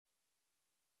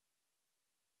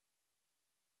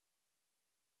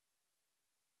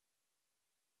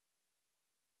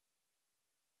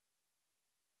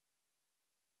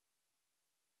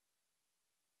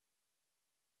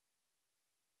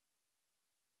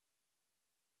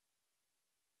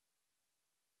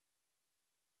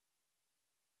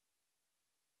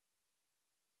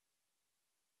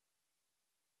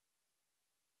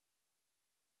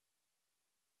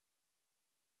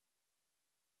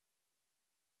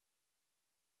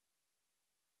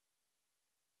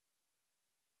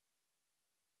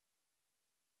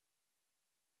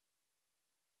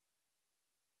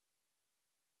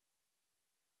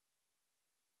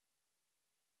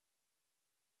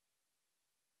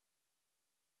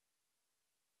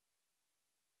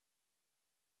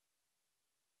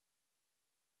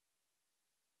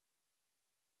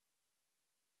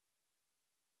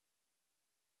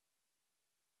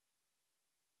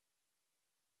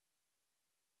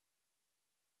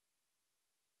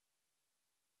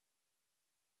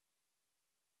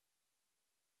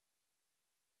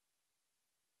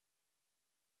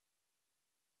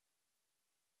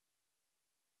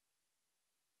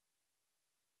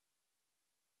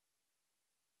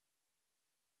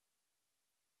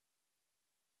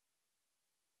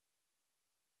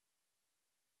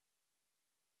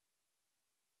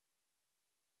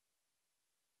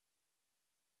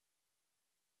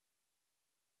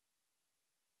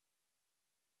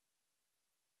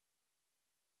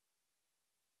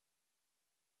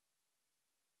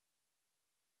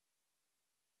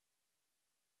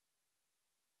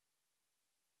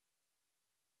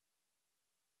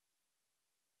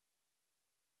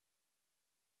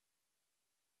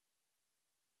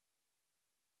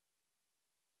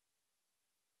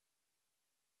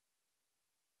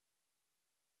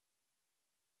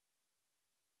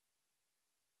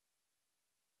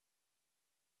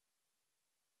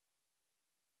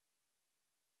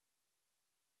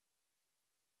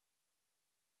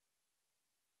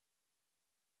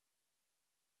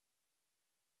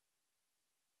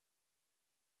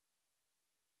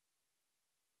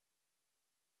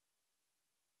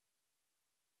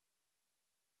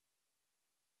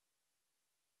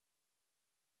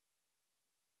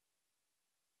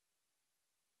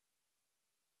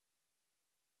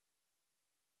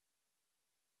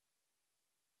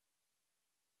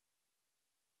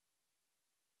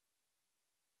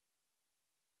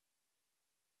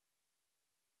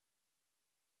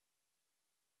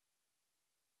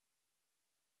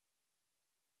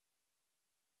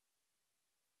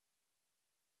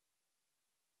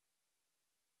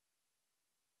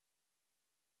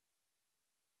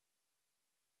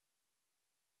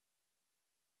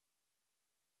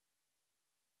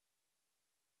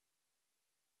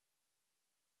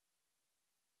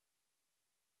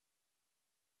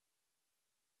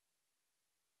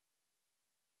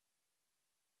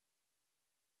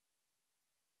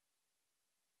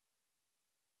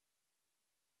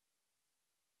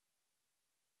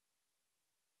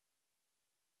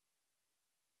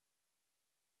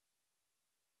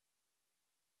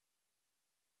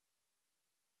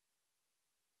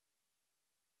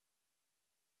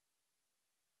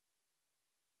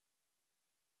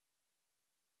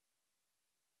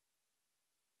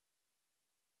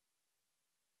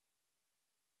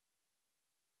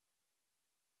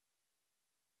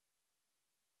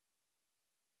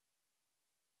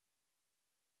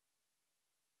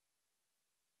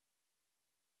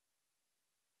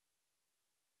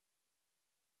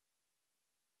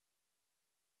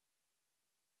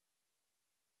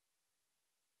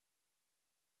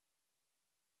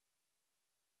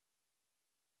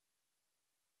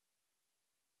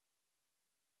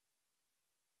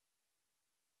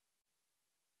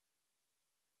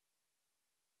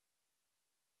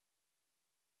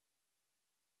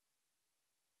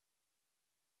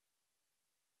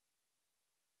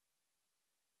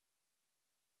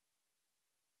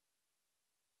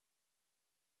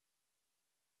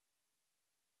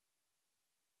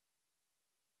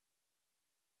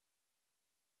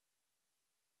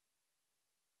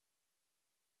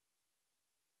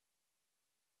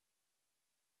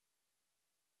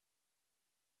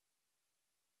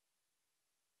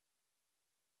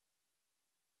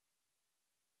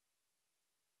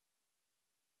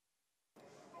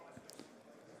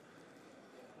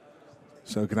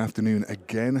So good afternoon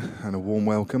again and a warm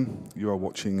welcome. You are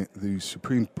watching the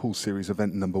Supreme Pool Series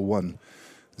event number 1.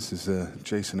 This is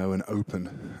Jason Owen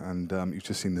Open, and you've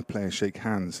just seen the players shake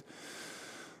hands.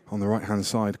 On the right hand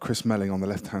side, Chris Melling, on the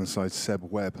left hand side, Seb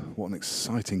Webb. What an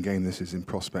exciting game this is in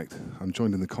prospect. I'm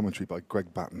joined in the commentary by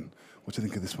Greg Batten. What do you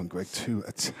think of this one, Greg? Two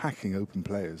attacking open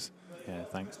players. Yeah,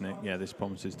 thanks, Nick. Yeah, this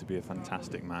promises to be a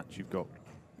fantastic match. You've got,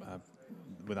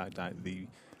 without doubt, the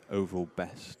overall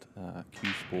best Q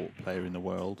Sport player in the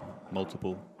world,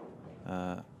 multiple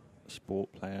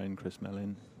sport player in Chris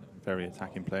Melling, very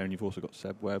attacking player, and you've also got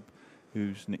Seb Webb,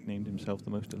 who's nicknamed himself the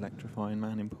most electrifying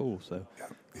man in pool. So,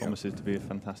 promises to be a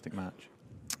fantastic match.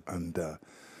 And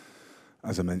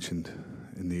as I mentioned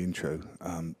in the intro,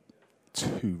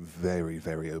 two very,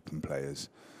 very open players,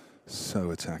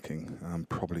 so attacking.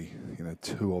 Probably,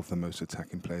 two of the most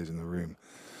attacking players in the room.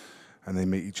 And they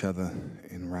meet each other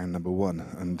in round number 1.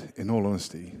 And in all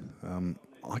honesty,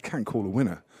 I can't call a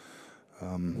winner.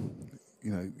 I'm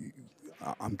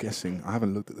guessing, I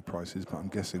haven't looked at the prices, but I'm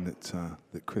guessing that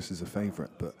that Chris is a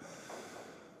favourite. But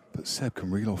Seb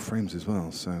can reel off frames as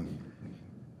well. So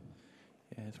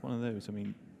yeah, it's one of those. I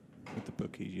mean, with the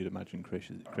bookies, you'd imagine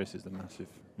Chris is the massive,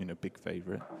 big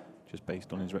favourite, just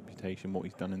based on his reputation, what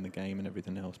he's done in the game, and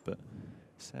everything else. But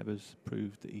Seb has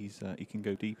proved that he can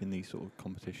go deep in these sort of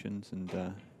competitions, and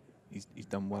he's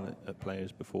done well at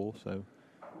players before. So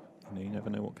you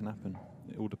never know what can happen.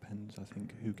 It all depends, I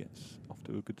think, who gets off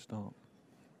to a good start.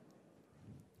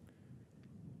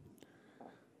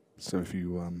 So if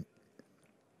you're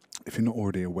not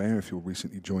already aware, if you're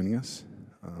recently joining us,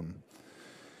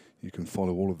 you can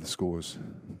follow all of the scores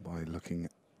by looking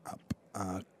up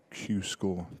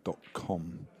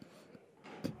qscore.com.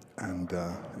 And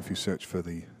if you search for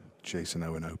the Jason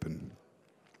Owen Open,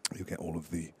 you'll get all of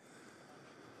the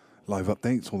live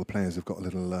updates. All the players have got a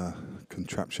little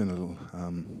contraption, a little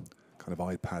kind of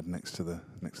iPad next to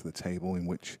the table, in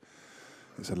which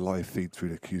it's a live feed through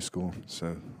the Q Score.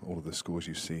 So all of the scores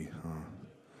you see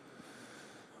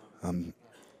are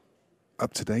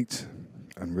up to date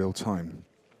and real time.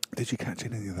 Did you catch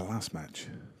any of the last match?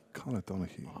 Carl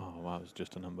Donahue. Oh, wow, it was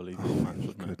just an unbelievable match,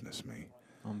 wasn't it? Goodness me.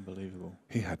 Unbelievable.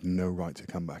 He had no right to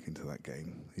come back into that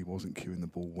game. He wasn't cueing the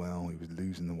ball well. He was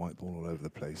losing the white ball all over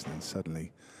the place. And then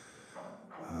suddenly,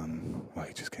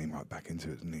 he just came right back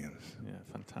into it, didn't he? Yeah,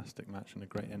 fantastic match and a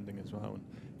great ending as well. And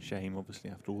shame,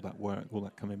 obviously, after all that work, all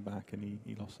that coming back, and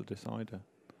he lost the decider.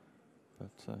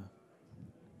 But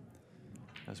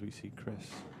as we see Chris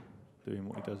doing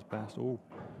what he does best. Oh,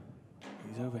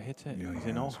 he's overhit it. Yeah, he's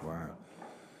in off. Wow.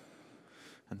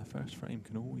 And the first frame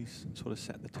can always sort of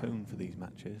set the tone for these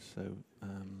matches. So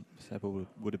Seb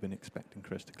would have been expecting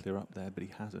Chris to clear up there, but he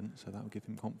hasn't, so that will give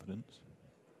him confidence.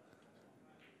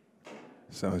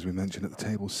 So as we mentioned at the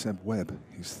table, Seb Webb,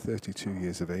 he's 32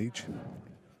 years of age.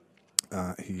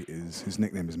 His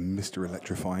nickname is Mr.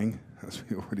 Electrifying, as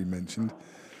we already mentioned.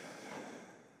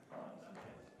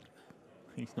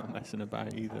 He's not messing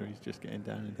about either, he's just getting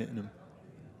down and hitting them.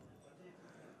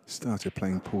 Started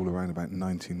playing pool around about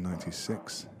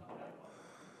 1996,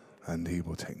 and he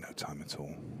will take no time at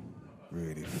all.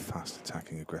 Really fast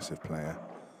attacking, aggressive player.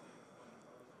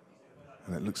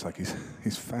 And it looks like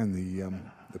he's found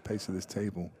the pace of this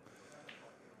table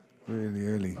really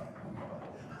early.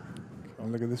 Oh,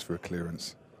 look at this for a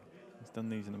clearance. He's done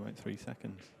these in about 3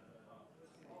 seconds.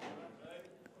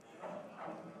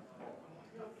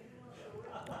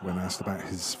 When asked about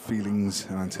his feelings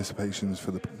and anticipations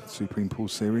for the Supreme Pool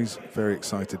Series, very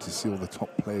excited to see all the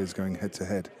top players going head to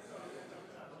head.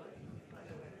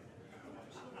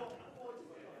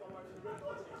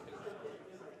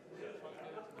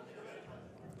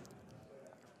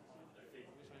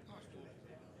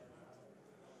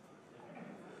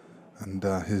 And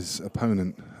his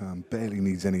opponent barely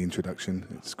needs any introduction.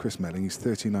 It's Chris Melling. He's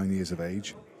 39 years of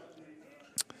age.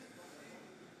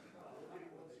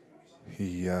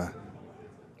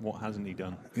 What hasn't he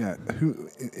done? Yeah,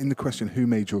 in the question, who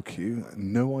made your cue?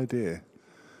 No idea.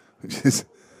 Which is,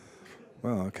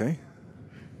 well, okay.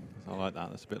 I like that.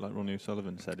 That's a bit like Ronnie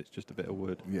O'Sullivan said, it's just a bit of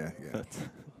wood. Yeah.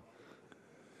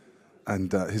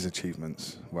 And his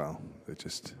achievements, well, they're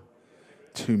just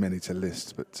too many to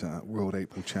list, but World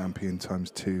 8-Ball Champion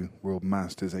 ×2, World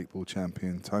Masters 8-Ball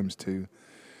Champion ×2,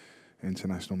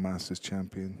 International Masters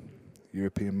Champion,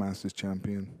 European Masters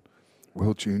Champion,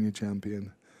 World Junior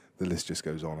Champion. The list just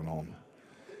goes on and on.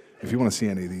 If you want to see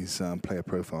any of these player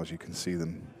profiles, you can see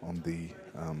them on the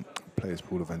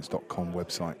playerspoolevents.com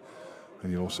website,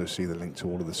 and you'll also see the link to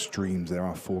all of the streams. There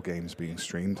are 4 games being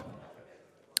streamed.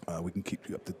 We can keep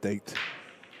you up to date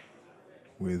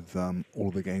with all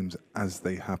the games as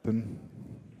they happen.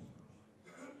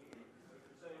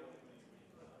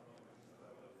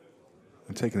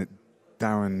 I'm taking it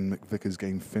Darren McVicker's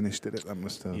game finished, did it? That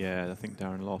must have... Yeah, I think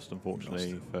Darren lost,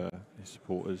 unfortunately, for his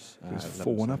supporters. He was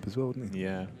 4-1 up as well, wasn't he?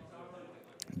 Yeah.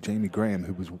 Jamie Graham,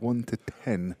 who was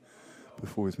 1-10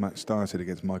 before his match started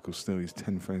against Michael Still, he's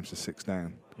 10 frames to 6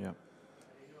 down. Yeah.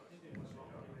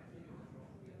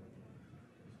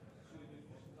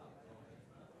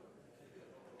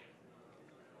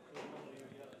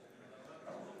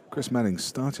 Chris Melling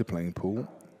started playing pool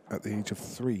at the age of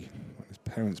 3. His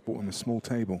parents bought him a small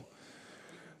table.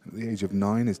 At the age of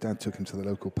 9, his dad took him to the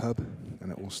local pub,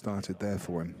 and it all started there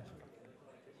for him.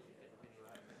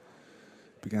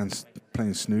 Began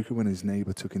playing snooker when his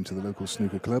neighbour took him to the local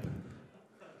snooker club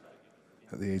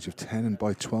at the age of 10, and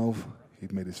by 12,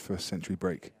 he'd made his first century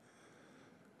break.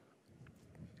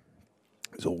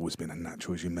 He's always been a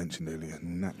natural, as you mentioned earlier,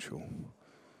 natural.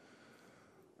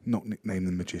 Not nicknamed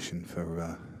the magician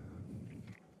for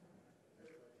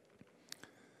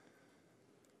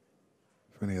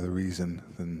any other reason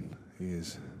than he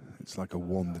is. It's like a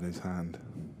wand in his hand.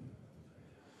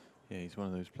 Yeah, he's one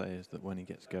of those players that when he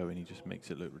gets going, he just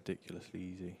makes it look ridiculously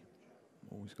easy.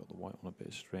 Always got the white on a bit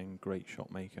of string, great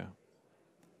shot maker.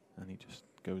 And he just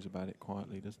goes about it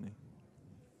quietly, doesn't he?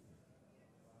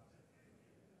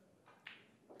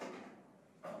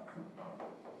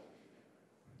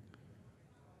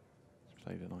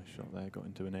 Played a nice shot there, got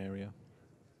into an area.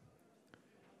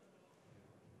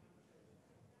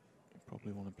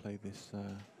 Probably want to play this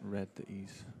red that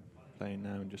he's playing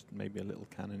now and just maybe a little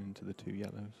cannon into the 2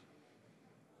 yellows.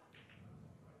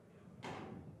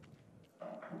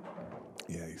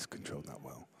 Yeah, he's controlled that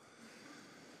well.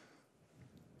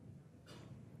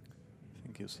 I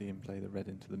think you'll see him play the red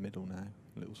into the middle now,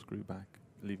 a little screw back,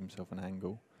 leave himself an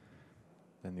angle,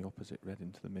 then the opposite red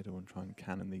into the middle and try and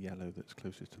cannon the yellow that's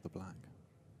closest to the black.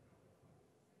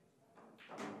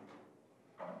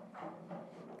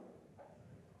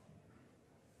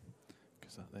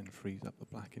 Because that then frees up the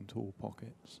black into all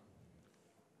pockets.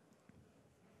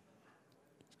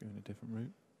 Let's go in a different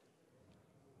route.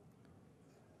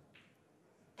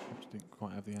 Just didn't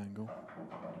quite have the angle.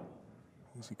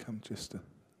 Has he come just a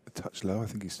touch low? I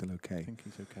think he's still okay. I think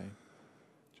he's okay.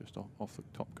 Just off the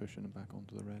top cushion and back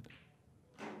onto the red.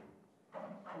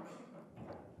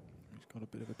 He's got a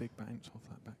bit of a big bounce off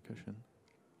that back cushion,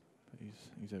 but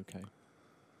he's okay.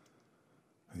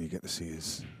 And you get to see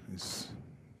his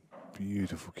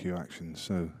beautiful cue action.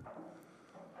 So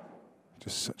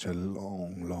just such a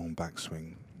long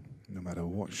backswing. No matter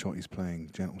what shot he's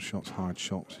playing, gentle shots, hard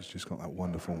shots, he's just got that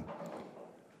wonderful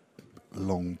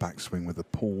long backswing with the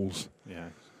pause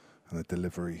and the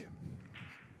delivery.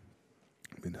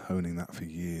 I've been honing that for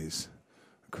years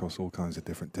across all kinds of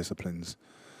different disciplines.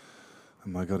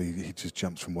 And my God, he just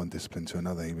jumps from one discipline to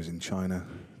another. He was in China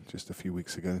just a few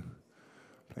weeks ago,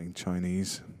 playing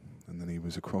Chinese, and then he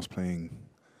was across playing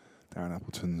Darren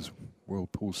Appleton's World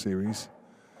Pool Series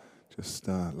just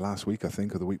last week, I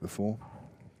think, or the week before.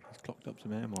 He's clocked up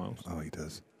some air miles. Oh, he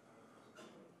does.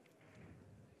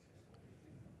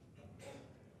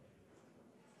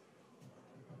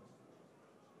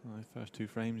 Well, first 2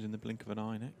 frames in the blink of an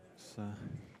eye, Nick.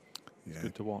 It's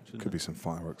good to watch, isn't it? Could be some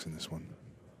fireworks in this one.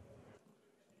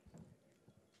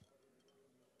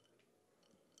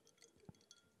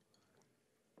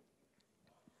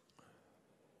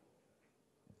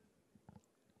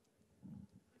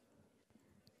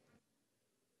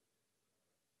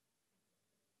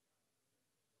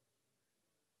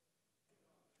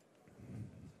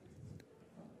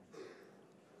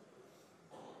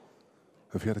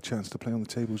 Have you had a chance to play on the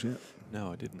tables yet?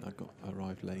 No, I didn't. I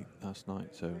arrived late last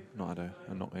night, so not had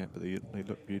a knock yet, but they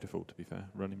look beautiful, to be fair.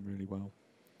 Running really well.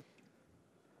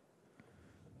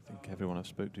 I think everyone I've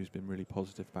spoke to has been really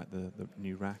positive about the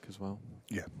new rack as well.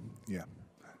 Yeah. Yeah,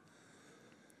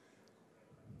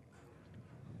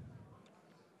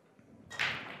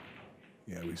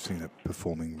 we've seen it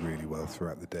performing really well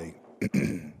throughout the day.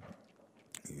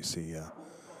 You see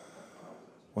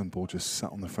one ball just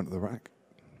sat on the front of the rack.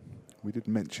 We did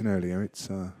mention earlier, it's,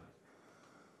 I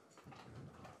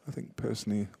think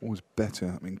personally, always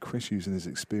better. I mean, Chris using his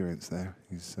experience there,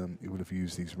 he would have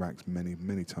used these racks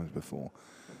many times before.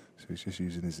 So he's just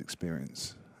using his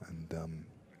experience and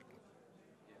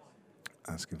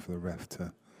asking for the ref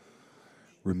to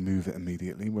remove it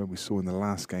immediately, where we saw in the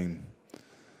last game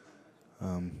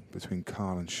between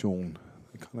Carl and Sean,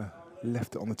 they kind of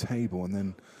left it on the table and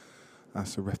then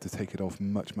asked the ref to take it off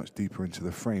much deeper into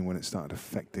the frame when it started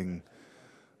affecting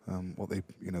what they,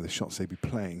 the shots they'd be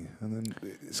playing, and then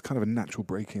it's kind of a natural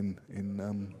break in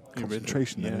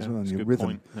concentration then as well, and your rhythm.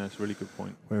 Point. Yeah, that's a really good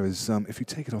point. Whereas if you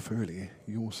take it off early,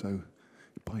 you also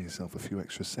buy yourself a few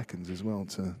extra seconds as well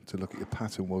to look at your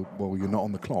pattern while you're not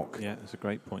on the clock. Yeah, it's a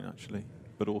great point actually.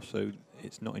 But also,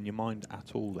 it's not in your mind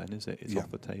at all then, is it? It's Yeah.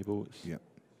 off the table. It's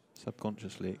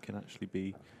subconsciously, it can actually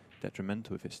be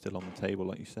detrimental if it's still on the table,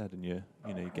 like you said, and you're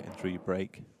getting through your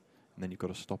break, and then you've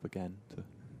got to stop again.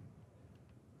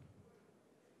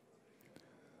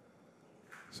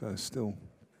 So it's still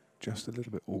just a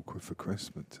little bit awkward for Chris,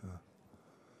 but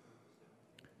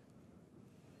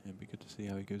It'd be good to see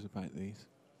how he goes about these.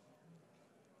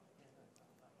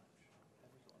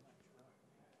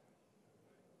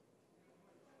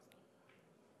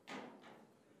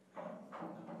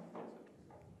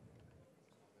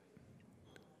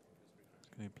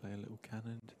 Going to play a little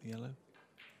cannon into the yellow.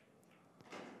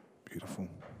 beautiful.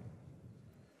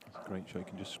 It's a great show. You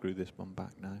can just screw this one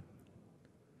back now.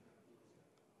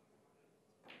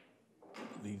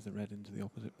 Leaves the red into the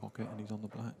opposite pocket, and he's on the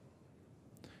black.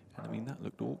 And I mean, that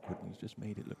looked awkward, and he's just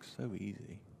made it look so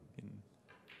easy in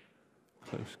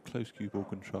close cue ball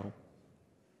control.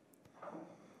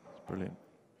 It's brilliant.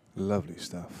 Lovely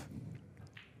stuff.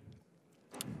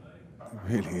 It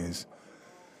really is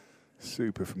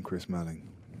super from Chris Melling.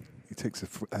 He takes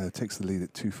the lead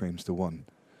at 2 frames to 1.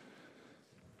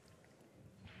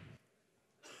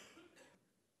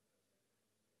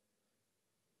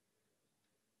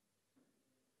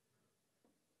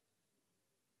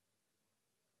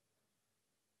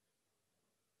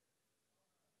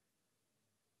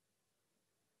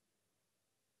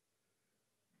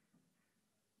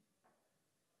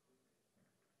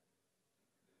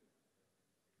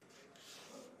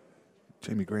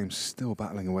 Jamie Graham's still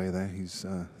battling away there. He's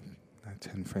now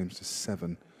 10 frames to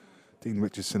 7. Dean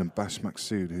Richardson and Bash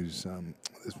Maksud, there's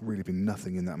really been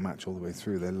nothing in that match all the way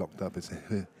through. They're locked up. It's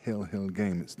a hill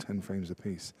game. It's 10 frames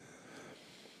apiece.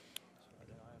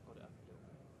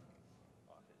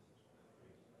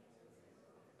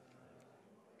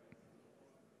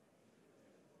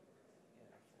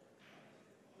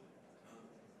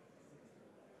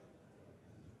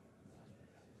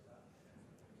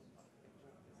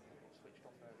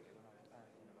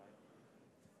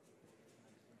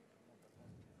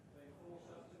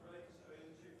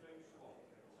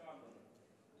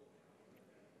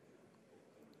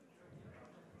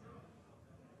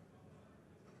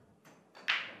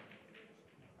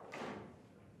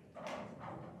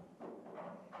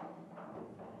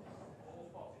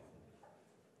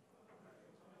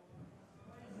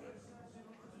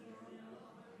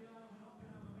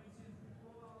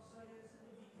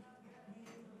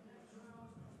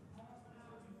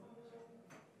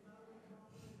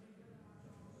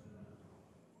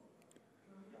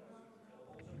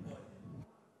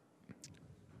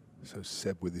 So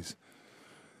Seb with his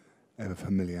ever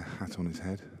familiar hat on his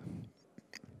head.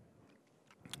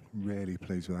 Rarely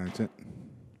plays without it.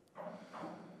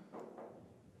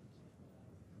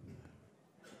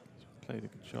 Played a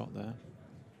good shot there.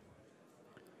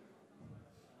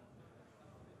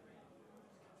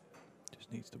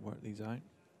 Just needs to work these out.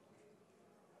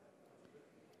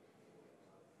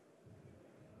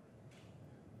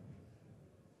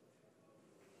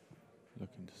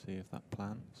 Looking to see if that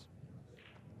plans.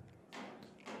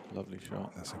 Lovely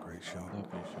shot. That's a great shot.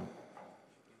 Lovely shot.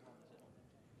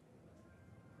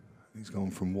 He's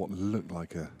gone from what looked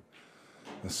like a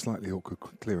slightly awkward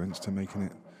clearance to making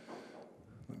it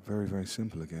look very, very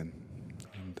simple again.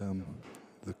 And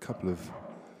the couple of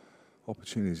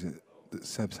opportunities that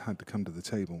Seb's had to come to the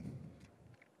table,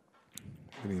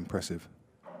 really impressive.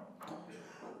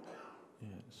 Yeah,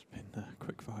 it's been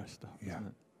quick fire stuff, Yeah. isn't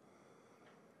it?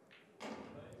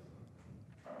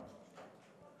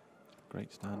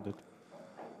 Great standard.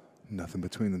 Nothing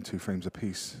between them, 2 frames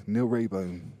apiece. Neil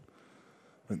Raybone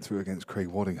went through against Craig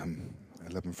Waddingham,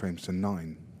 11 frames to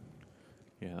 9.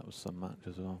 Yeah, that was some match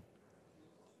as well.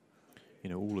 You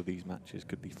know, all of these matches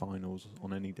could be finals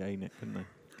on any day, Nick, couldn't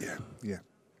they? Yeah, yeah.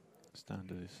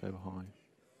 Standard is so high.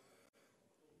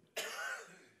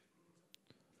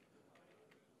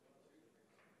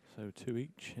 So 2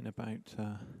 each in about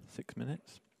 6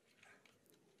 minutes.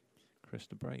 Chris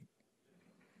to break.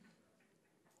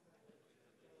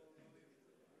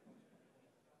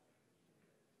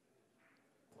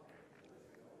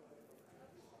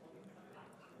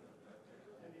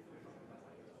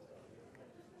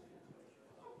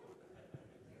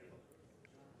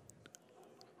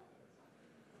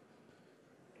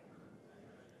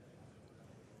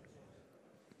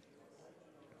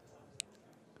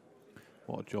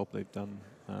 What a job they've done,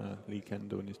 Lee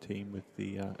Kendo and his team, with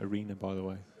the arena, by the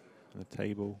way, and the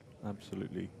table.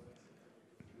 Absolutely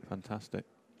fantastic.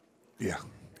 Yeah,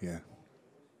 yeah.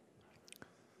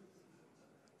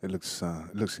 It looks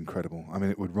incredible. I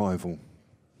mean, it would rival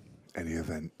any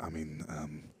event. I mean,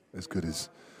 as good as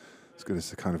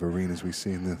the kind of arenas we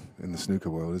see in the snooker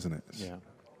world, isn't it? Yeah.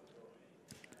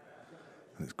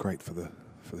 And it's great for the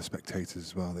spectators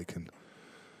as well. They can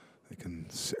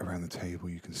sit around the table.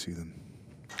 You can see them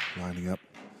lining up,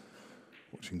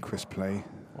 watching Chris play.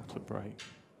 What a break.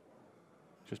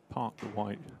 Just park the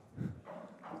white.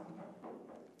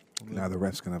 Now the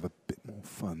refs can have a bit more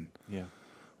fun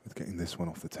with getting this one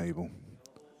off the table.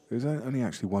 There's only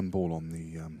actually one ball on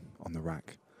the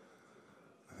rack.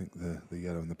 I think the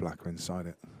yellow and the black are inside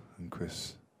it, and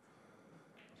Chris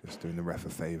just doing the ref a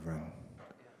favour and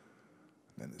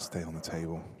letting it stay on the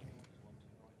table.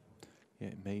 Yeah,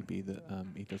 it may be that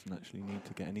he doesn't actually need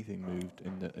to get anything moved,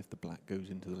 in that if the black goes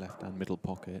into the left-hand middle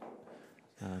pocket,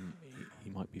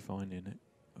 he might be fine in it,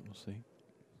 but we'll see.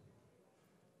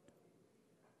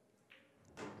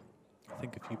 I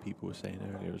think a few people were saying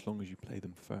earlier, as long as you play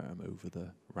them firm over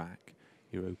the rack,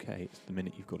 you're okay. It's the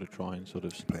minute you've got to try and sort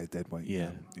of play a dead weight.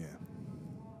 Yeah.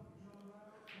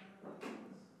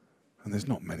 And there's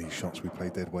not many shots we play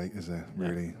dead weight, is there?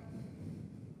 Really?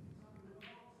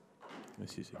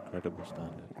 This is incredible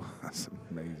standard. That's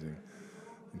amazing.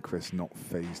 And Chris not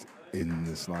phased in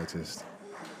the slightest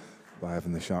by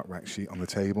having the sharp rack sheet on the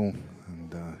table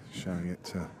and showing it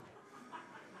to...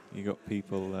 You got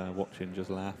people watching just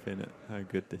laughing at how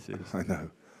good this is. I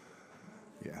know.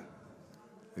 Yeah.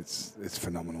 It's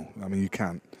phenomenal. I mean, you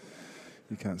can't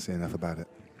say enough about it.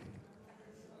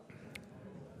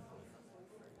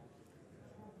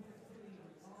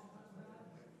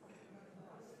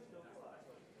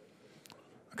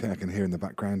 Okay, I can hear in the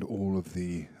background all of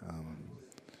the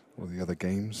other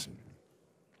games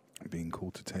being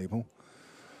called to table.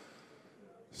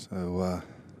 So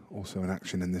also in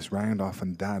action in this round, Arf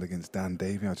and Dad against Dan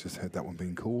Davey. I just heard that one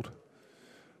being called.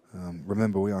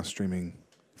 Remember, we are streaming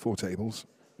 4 tables.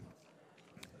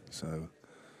 So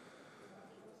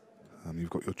you've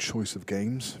got your choice of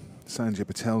games. Sanjay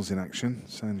Patel's in action.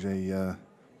 Sanjay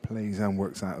plays and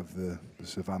works out of the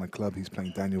Savannah Club. He's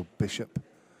playing Daniel Bishop.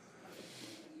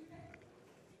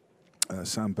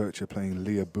 Sam Bircher playing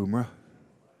Leah Boomer.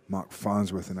 Mark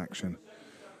Farnsworth in action.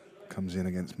 Comes in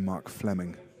against Mark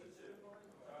Fleming.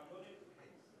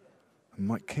 And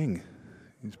Mike King,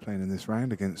 he's playing in this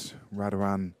round against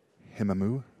Radharan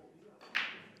Himamu.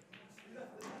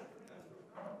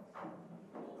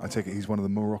 I take it he's one of the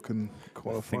Moroccan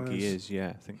qualifiers? I think he is, yeah,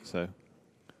 I think so.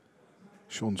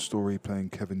 Sean Story playing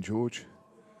Kevin George.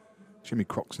 Jimmy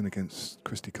Croxon against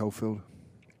Christy Caulfield.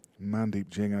 Mandeep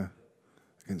Jinger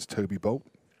against Toby Bolt.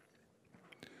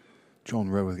 John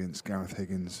Rowe against Gareth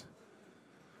Higgins.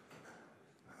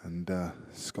 And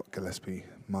Scott Gillespie,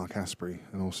 Mark Asprey.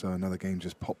 And also another game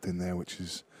just popped in there, which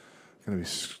is going to be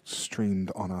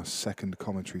streamed on our second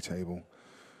commentary table,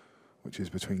 which is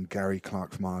between Gary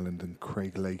Clark from Ireland and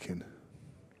Craig Lakin.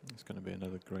 It's going to be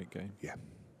another great game. Yeah.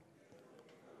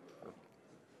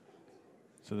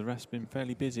 So the ref's been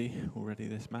fairly busy already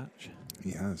this match.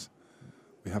 He has.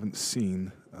 We haven't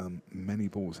seen many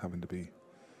balls having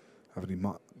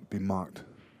been marked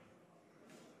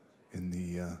in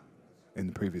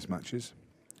the previous matches.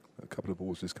 A couple of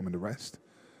balls just coming to rest.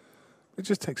 It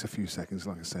just takes a few seconds.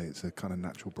 Like I say, it's a kind of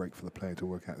natural break for the player to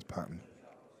work out his pattern.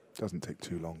 Doesn't take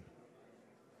too long.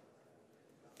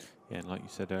 Yeah, and like you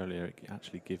said earlier, it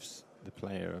actually gives the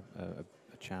player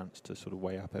a chance to sort of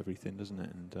weigh up everything, doesn't it,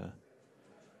 and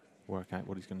work out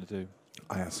what he's going to do.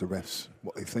 I asked the refs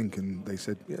what they think, and they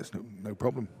said, yes, no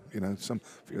problem. You know, a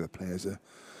few of the players are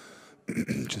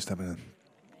just having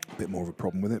a bit more of a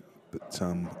problem with it, but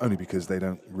only because they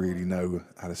don't really know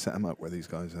how to set them up, where these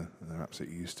guys are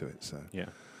absolutely used to it. So yeah,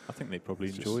 I think they probably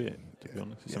enjoy it, to be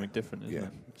honest. It's something different, isn't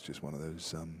it? It's just one of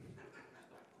those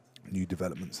new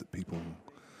developments that people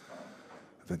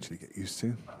eventually get used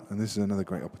to. And this is another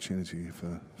great opportunity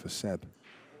for Seb.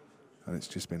 And it's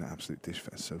just been an absolute dish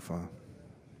fest so far.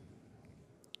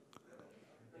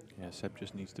 Yeah, Seb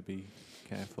just needs to be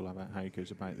careful about how he goes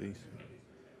about these.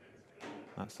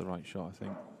 That's the right shot, I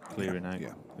think. Clearing out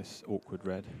this awkward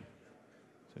red.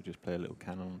 So just play a little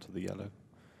cannon onto the yellow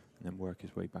and then work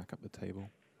his way back up the table.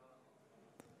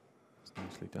 It's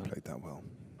nicely done. Played that well.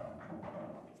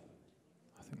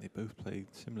 I think they both played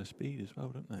similar speed as well,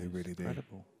 don't they? They really do.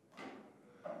 Incredible.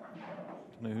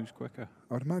 Don't know who's quicker.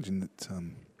 I would imagine that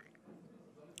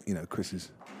you know, Chris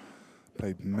has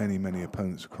played many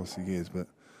opponents across the years, but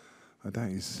I doubt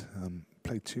he's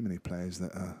played too many players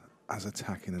that are as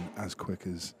attacking and as quick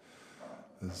as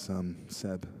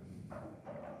Seb.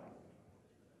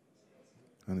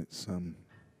 And it's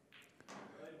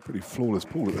pretty flawless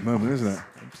pool at the moment, isn't it?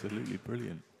 Absolutely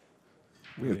brilliant.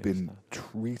 We have been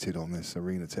treated on this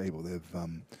arena table.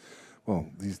 well,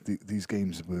 these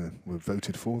games were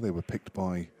voted for. They were picked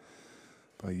by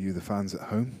you, the fans at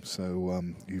home. So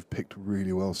you've picked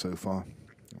really well so far.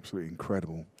 Absolutely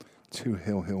incredible. 2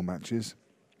 hill matches.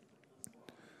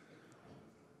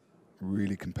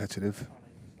 Really competitive.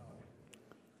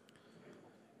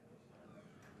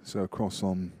 So across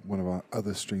on one of our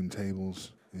other stream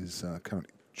tables is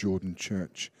currently Jordan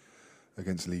Church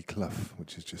against Lee Clough,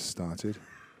 which has just started.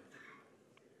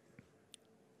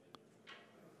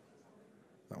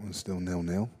 That one's still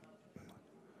 0-0.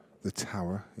 The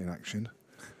Tower in action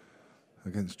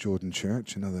against Jordan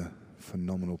Church, another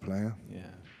phenomenal player. Yeah,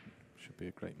 should be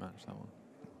a great match, that one.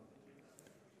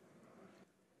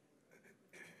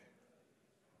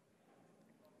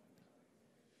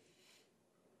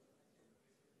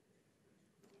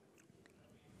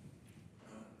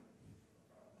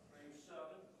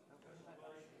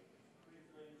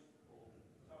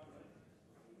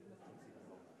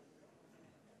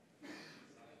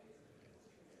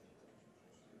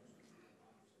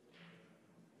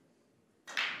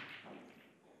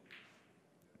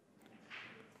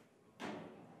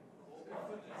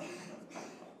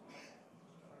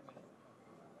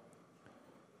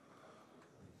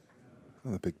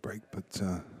 Another big break, but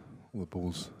all the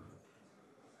balls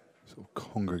sort of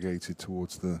congregated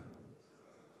towards the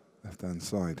left-hand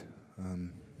side.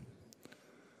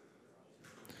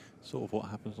 Sort of what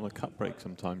happens on a cut break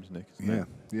sometimes, Nick, isn't Yeah, it?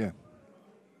 yeah.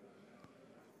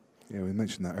 Yeah, we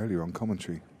mentioned that earlier on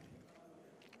commentary.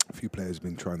 A few players have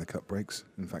been trying the cut breaks.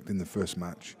 In fact, in the first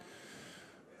match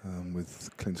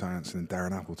with Clint Hansen and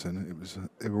Darren Appleton, it was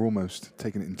they were almost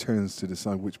taking it in turns to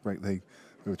decide which break they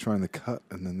were trying the cut,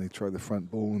 and then they tried the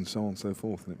front ball and so on and so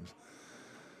forth. And it was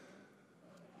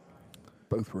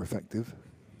both were effective.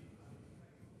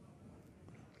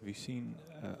 Have you seen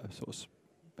a sort of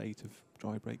spate of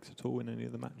dry breaks at all in any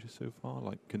of the matches so far,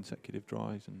 like consecutive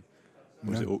dries? And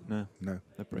was it all? No, No,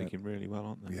 they're breaking really well,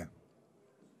 aren't they? yeah.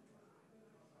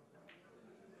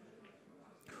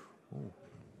 Ooh.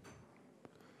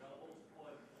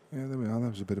 Yeah, there we are.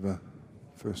 That was a bit of a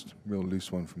first real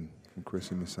loose one from Chris.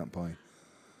 He missed that by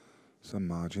some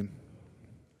margin.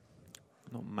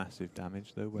 Not massive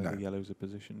damage though, where No. the yellows are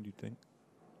positioned, you'd think.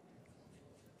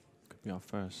 Could be our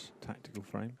first tactical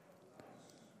frame.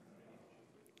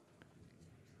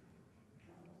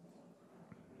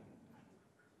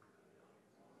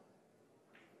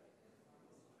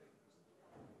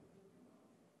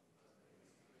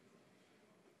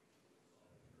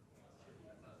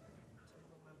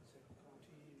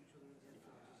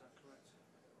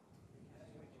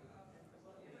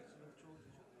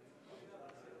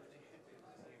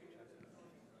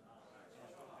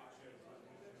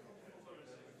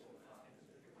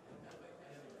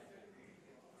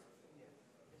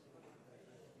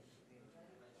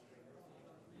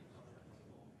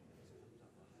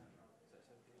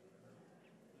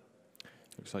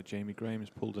 Looks like Jamie Graham has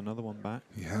pulled another one back.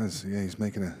 He has, yeah. He's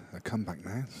making a comeback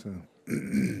now. So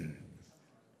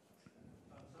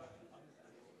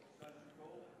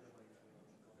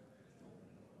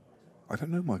I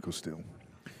don't know Michael Steele.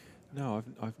 No,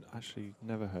 I've actually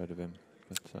never heard of him.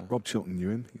 But Rob Chilton knew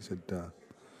him. He said, you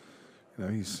know,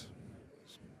 he's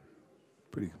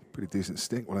pretty decent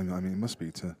stick. Well, I mean, it must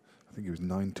be to. I think he was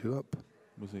 9-2 up.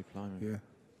 was he climbing? Yeah.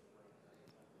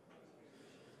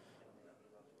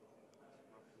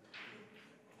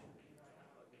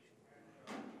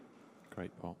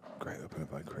 Great pot. Great opener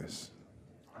by Chris.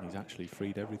 And he's actually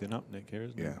freed everything up, Nick, here,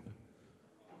 isn't he? Yeah.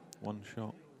 One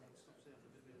shot.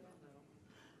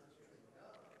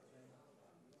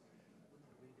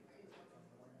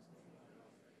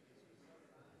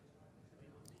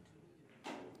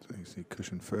 So you see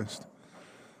cushion first.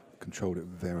 Controlled it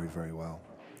very, very well.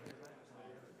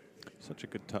 Such a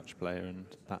good touch player, and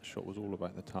that shot was all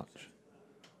about the touch.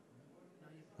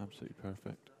 Absolutely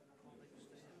perfect.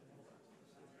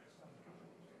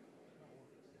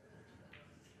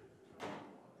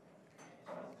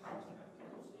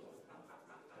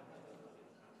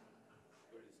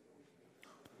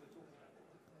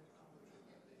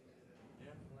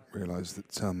 Realise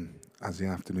that as the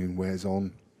afternoon wears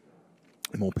on,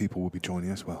 more people will be joining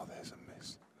us. Well, there's a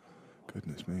miss.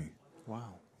 Goodness me.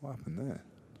 Wow. What happened there?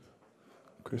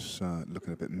 Chris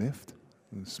looking a bit miffed,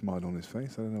 and a smile on his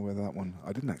face. I don't know whether that one.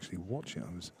 I didn't actually watch it.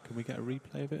 I was. Can we get a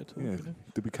replay of it at all? Yeah. do you know?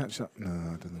 Did we catch that? No,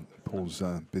 I didn't. Paul's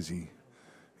busy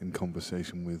in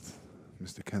conversation with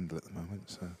Mr. Kendall at the moment.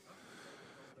 So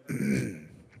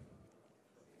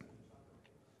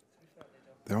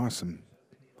there are some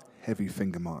heavy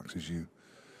finger marks, as you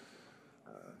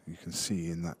can see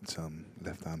in that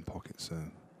left-hand pocket. So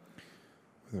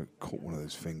whether it caught one of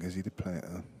those fingers, he did play it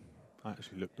I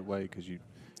actually looked away because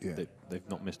Yeah. they've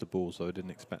not missed a ball, so I didn't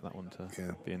expect that one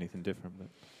to be anything different. But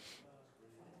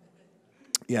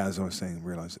yeah, as I was saying,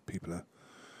 realise that people are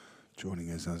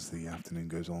joining us as the afternoon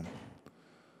goes on.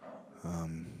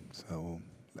 So I'll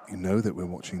let you know that we're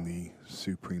watching the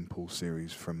Supreme Pool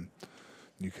Series from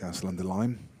Newcastle under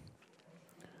Lyme,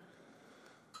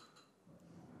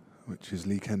 which is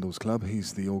Lee Kendall's club.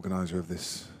 He's the organiser of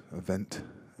this event.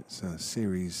 It's a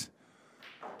series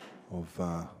of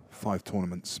 5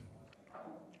 tournaments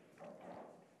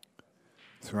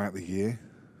throughout the year.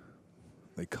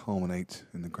 They culminate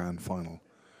in the grand final,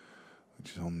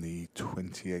 which is on the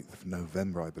 28th of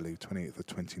November, I believe, 28th or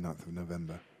 29th of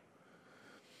November.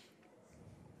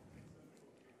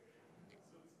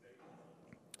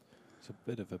 it's a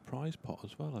bit of a prize pot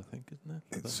as well, I think, isn't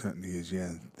it? It certainly is,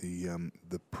 yeah.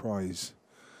 The prize,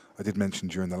 I did mention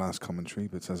during the last commentary,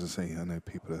 but as I say, I know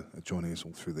people are joining us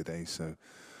all through the day, so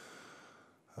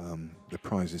the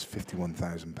prize is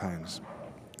 £51,000.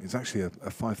 It's actually a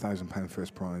 £5,000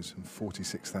 first prize and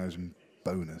 46,000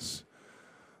 bonus.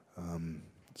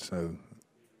 So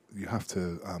you have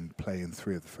to play in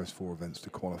 3 of the first 4 events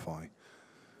to qualify.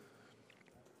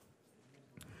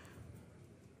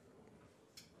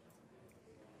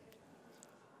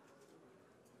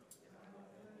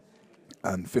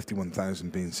 And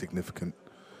 51,000 being significant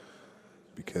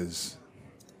because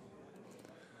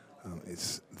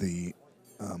it's the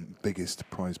biggest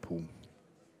prize pool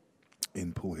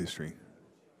in pool history.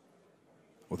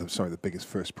 Or the biggest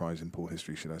first prize in pool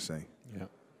history, should I say. Yeah.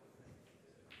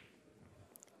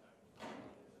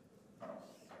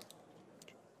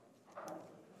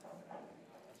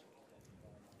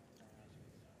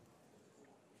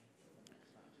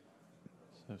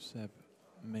 So Seb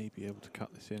may be able to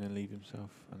cut this in and leave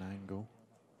himself an angle.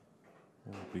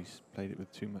 Or he's played it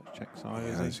with too much check side.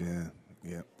 He has, yeah.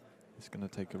 Yeah. It's going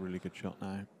to take a really good shot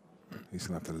now. He's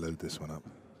going to have to load this one up.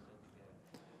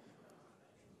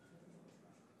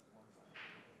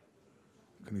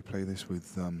 Can he play this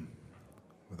with a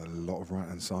lot of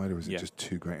right-hand side, or is it just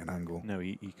too great an angle? No,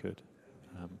 he could.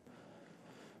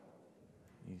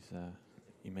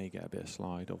 He may get a bit of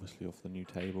slide, obviously, off the new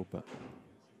table, but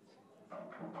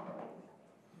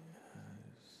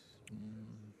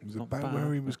it was about bad.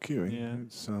 Where he was queuing. Yeah.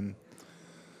 It's,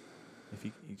 if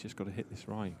he just got to hit this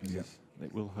right,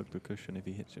 it will hug the cushion if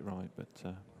he hits it right.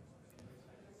 But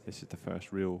this is the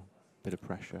first real bit of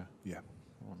pressure.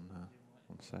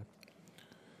 On Seb.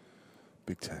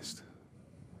 Big test.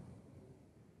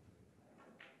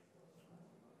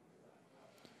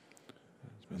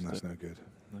 And that's no good.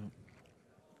 No.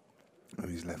 And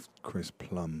he's left Chris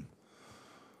plumb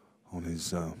on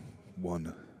his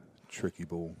one tricky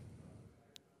ball.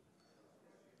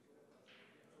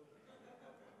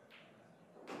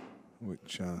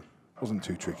 Which wasn't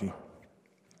too tricky.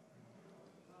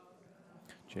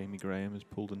 Jamie Graham has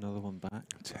pulled another one back.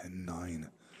 10-9.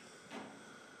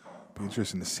 Be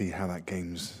interesting to see how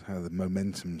the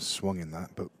momentum swung in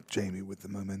that. But Jamie with the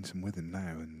momentum with him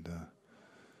now, and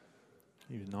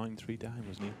he was 9-3 down,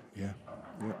 wasn't he? Yeah.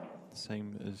 Yeah.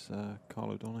 Same as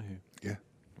Carl O'Donoghue. Yeah.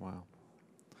 Wow.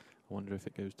 I wonder if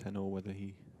it goes 10-0, whether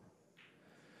he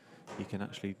can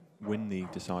actually win the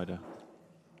decider.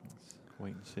 Let's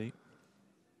wait and see.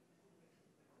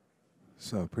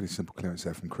 So, pretty simple clearance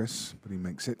there from Chris, but he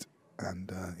makes it,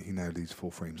 and he now leads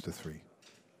 4 frames to 3.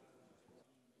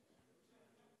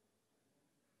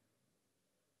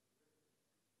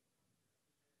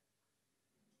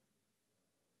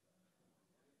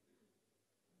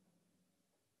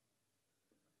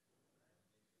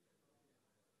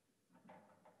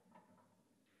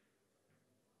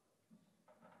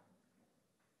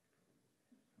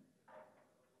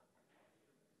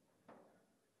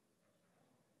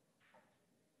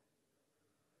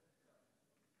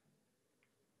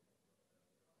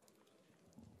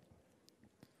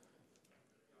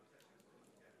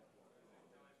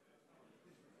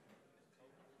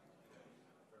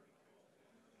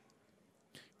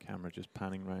 Camera just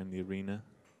panning around the arena,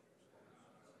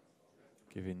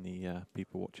 giving the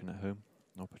people watching at home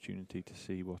an opportunity to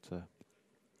see what a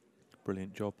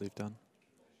brilliant job they've done.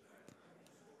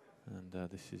 And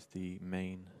this is the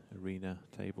main arena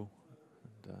table,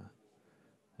 and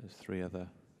there's 3 other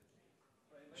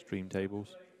stream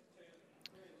tables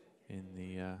in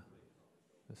the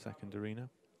second arena.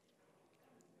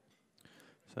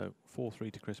 So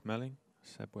 4-3 to Chris Melling,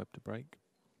 Seb Webb to break.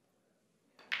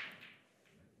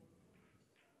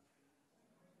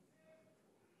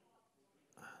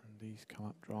 And these come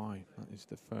up dry. That is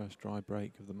the first dry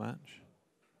break of the match.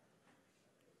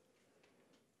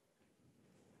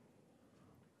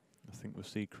 I think we'll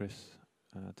see Chris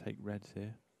take reds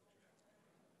here.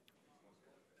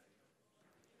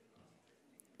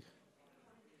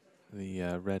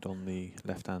 The red on the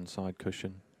left-hand side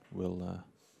cushion will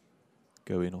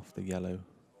go in off the yellow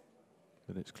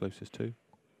that it's closest to.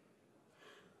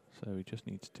 So he just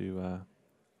needs to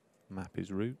map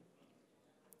his route.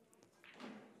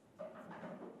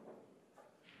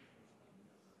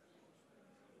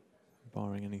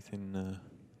 Barring anything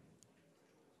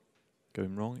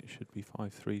going wrong, it should be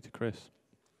 5-3 to Chris.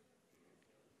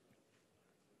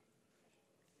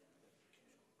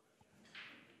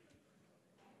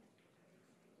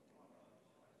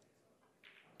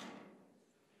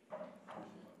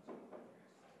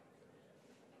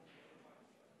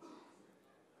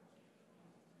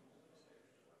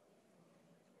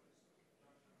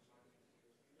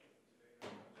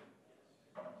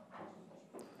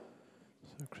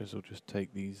 So Chris will just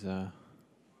take these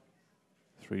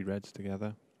 3 reds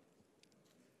together.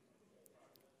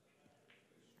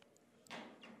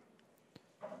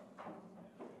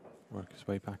 Work his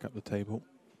way back up the table.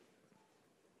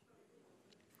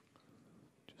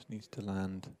 Just needs to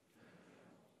land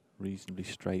reasonably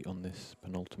straight on this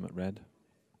penultimate red.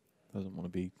 Doesn't want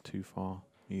to be too far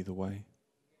either way.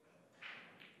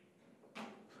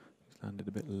 He's landed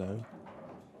a bit low.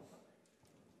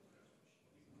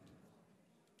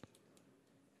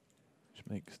 Which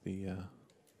makes the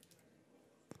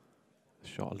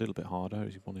shot a little bit harder,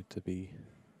 as he wanted to be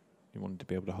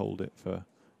able to hold it for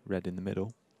red in the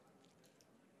middle.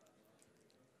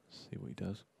 See what he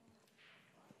does.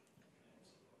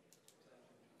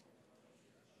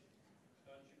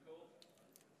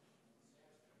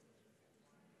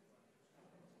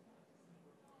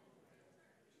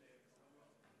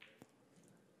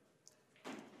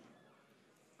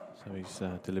 So he's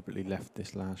deliberately left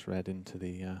this last red into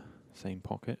the same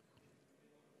pocket.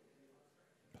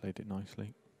 Played it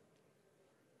nicely.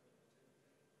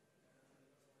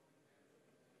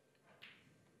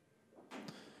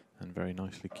 And very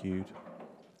nicely cued.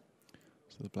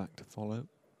 So the black to follow.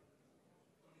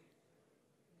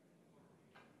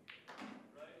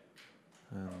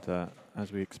 And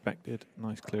as we expected,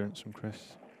 nice clearance from Chris.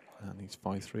 And he's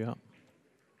 5-3 up.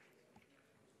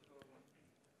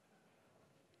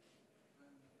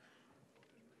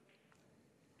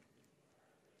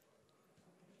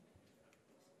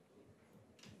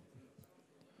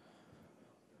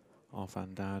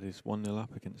 Arfan Dad is 1-0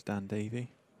 up against Dan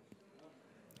Davey.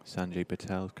 Sanjay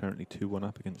Patel is currently 2-1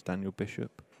 up against Daniel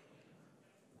Bishop.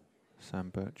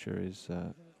 Sam Bircher is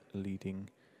leading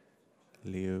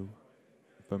Leo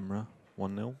Bumrah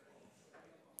 1-0.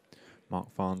 Mark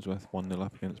Farnsworth 1-0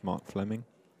 up against Mark Fleming.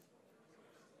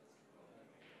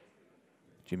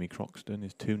 Jimmy Croxton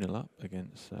is 2-0 up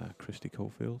against Christy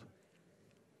Caulfield.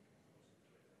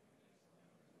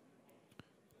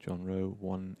 John Rowe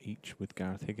 1 each with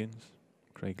Gareth Higgins.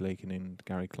 Craig Lakin and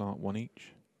Gary Clark 1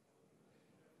 each.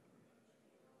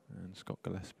 And Scott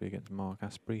Gillespie against Mark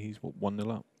Asprey, he's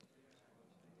 1-0 up.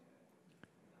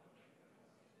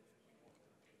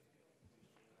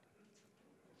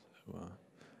 So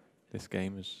this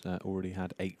game has already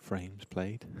had 8 frames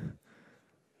played,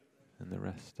 and the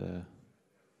rest of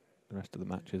the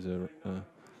matches are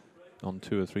on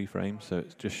 2 or 3 frames. So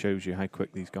it just shows you how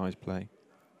quick these guys play.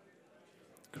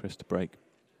 Chris to break.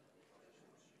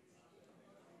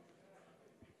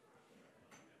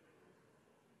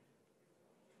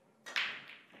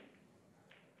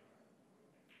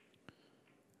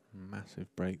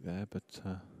 Massive break there, but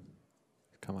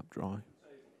come up dry.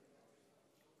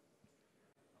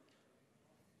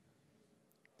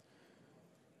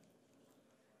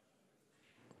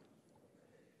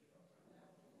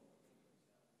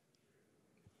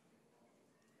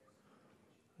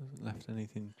 Hasn't left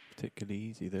anything particularly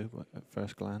easy though, but at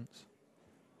first glance.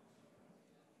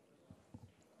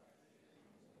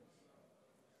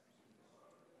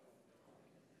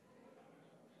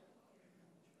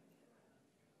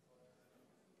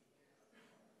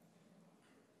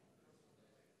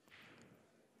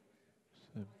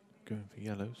 So going for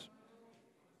yellows.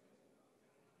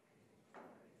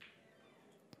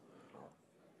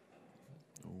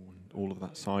 All of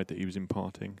that side that he was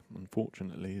imparting,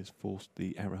 unfortunately, has forced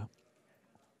the error.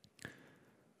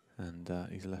 And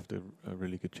he's left a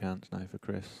really good chance now for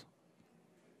Chris.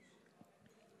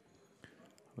 I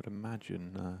would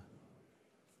imagine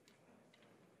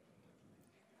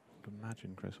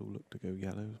Chris will look to go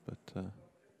yellows, but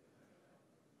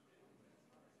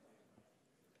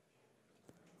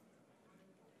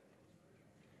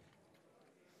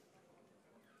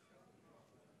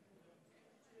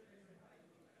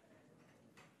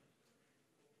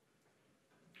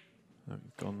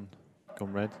gone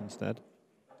reds instead,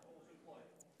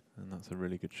 and that's a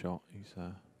really good shot. He's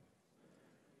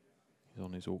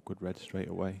on his awkward red straight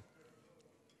away.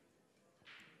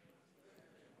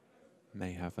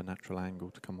 may have a natural angle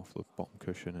to come off the bottom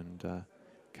cushion and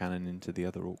cannon into the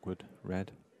other awkward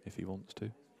red if he wants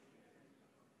to.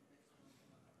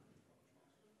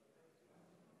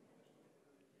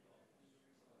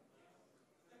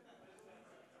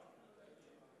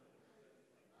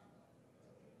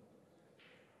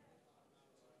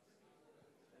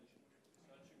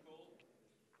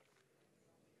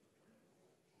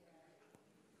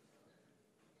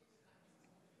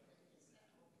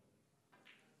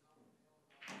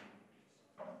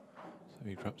 So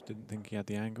he perhaps didn't think he had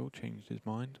the angle, changed his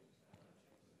mind.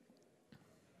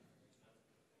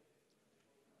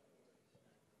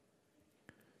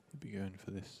 He'll be going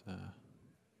for this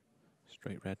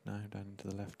straight red now, down into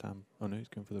the left hand. Oh no, he's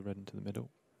going for the red into the middle.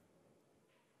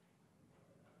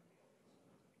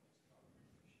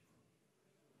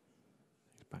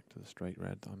 He's back to the straight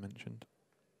red that I mentioned.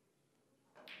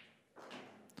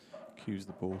 Cues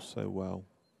the ball so well.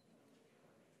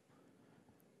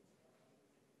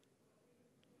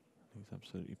 He's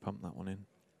absolutely pumped that one in.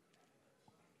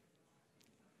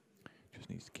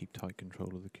 Just needs to keep tight control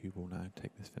of the cue ball now,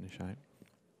 take this finish out.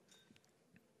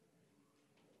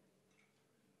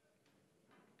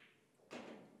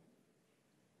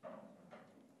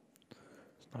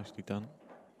 It's nicely done.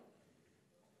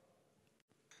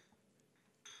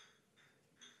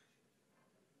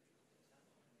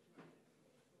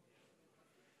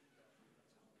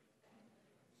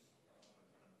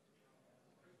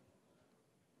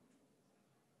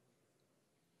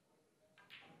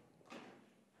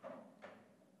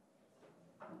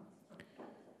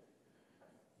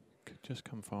 Could just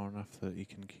come far enough that he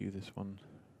can cue this one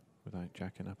without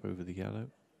jacking up over the yellow.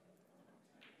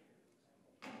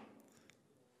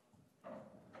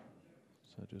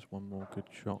 So just one more good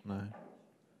shot now.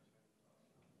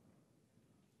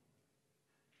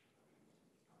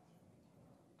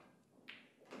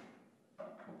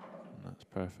 And that's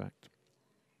perfect.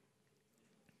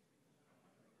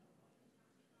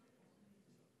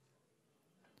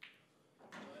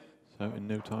 So in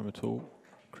no time at all,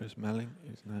 Chris Melling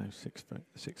is now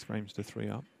six frames to 3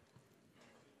 up.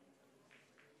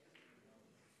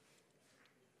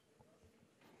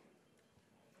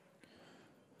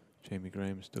 Jamie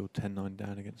Graham still 10-9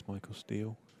 down against Michael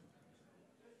Steele.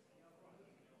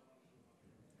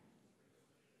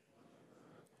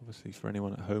 Obviously, for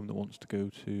anyone at home that wants to go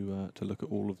to look at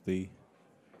all of the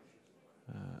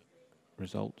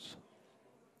results,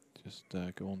 just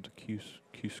go on to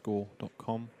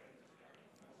qscore.com,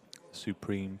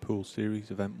 Supreme Pool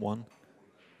Series Event 1,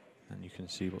 and you can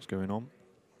see what's going on.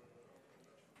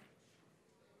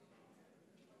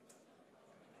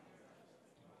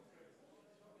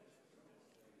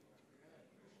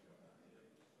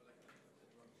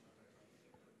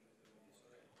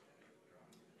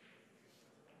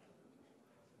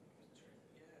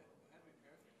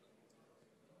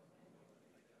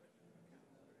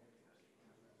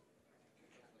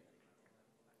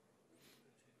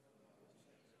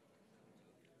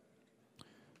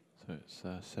 So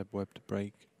it's Seb Webb to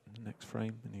break in the next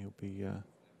frame, and he'll be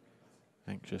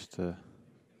anxious to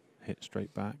hit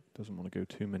straight back. Doesn't want to go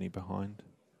too many behind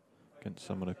against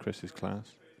someone of Chris's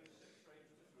class.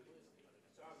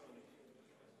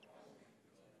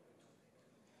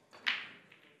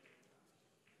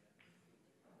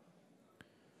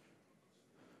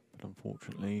 But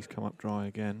unfortunately, he's come up dry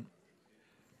again.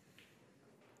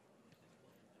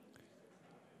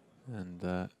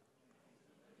 And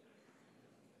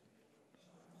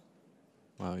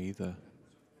well, either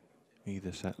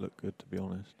set looked good, to be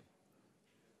honest.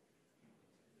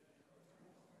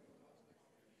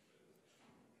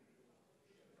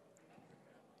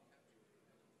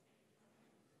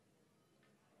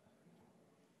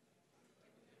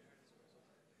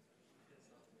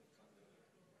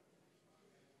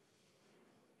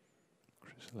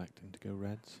 Chris electing to go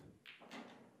reds.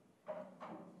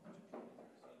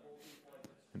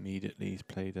 Immediately, he's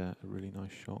played a really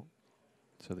nice shot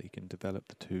so that he can develop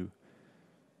the two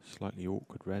slightly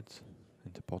awkward reds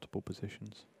into potable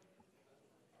positions.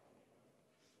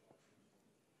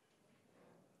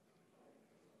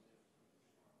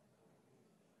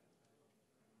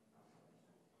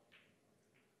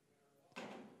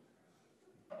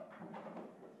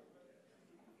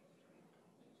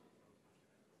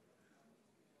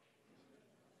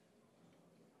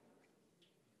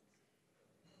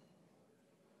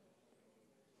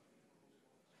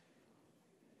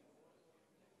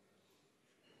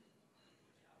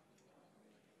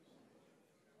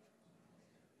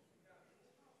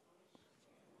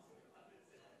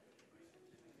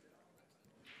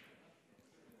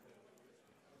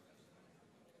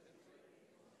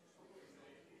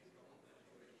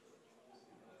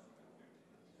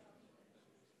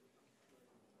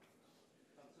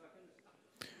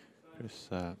 Chris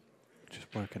just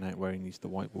working out where he needs the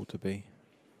white ball to be.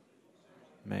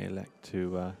 May elect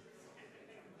to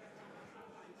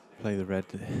play the red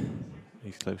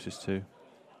he's closest to.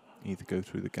 Either go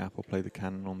through the gap or play the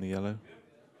cannon on the yellow.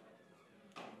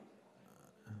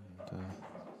 And I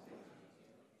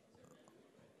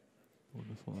wouldn't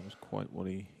have thought that was quite what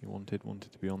he wanted.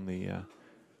 Wanted to be on the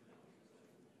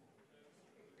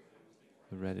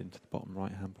red into the bottom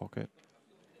right hand pocket.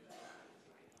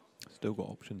 Still got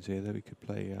options here though. He could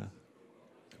play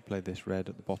this red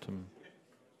at the bottom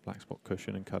black spot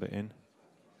cushion and cut it in.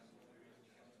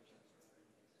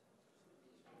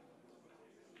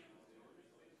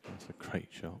 That's a great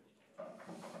shot.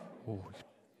 Oh,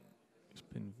 he's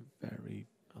been very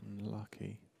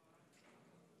unlucky.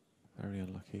 Very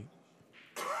unlucky.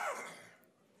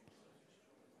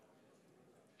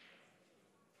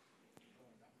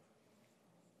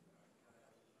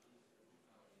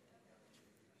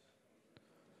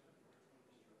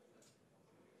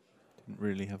 Didn't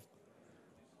really have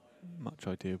much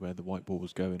idea where the white ball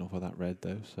was going off of that red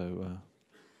though, so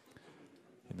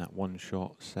in that one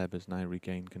shot, Seb has now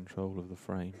regained control of the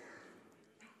frame.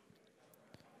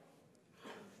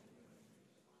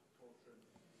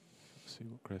 Let's see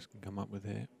what Chris can come up with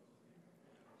here.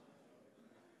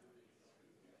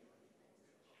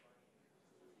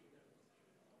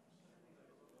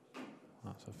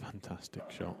 That's a fantastic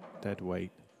shot, dead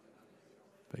weight.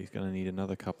 But he's going to need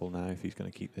another couple now if he's going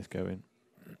to keep this going.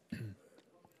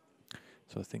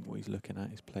 So I think what he's looking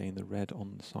at is playing the red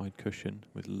on the side cushion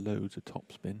with loads of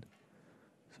topspin,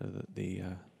 so that the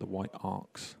white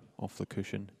arcs off the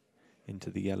cushion into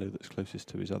the yellow that's closest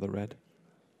to his other red.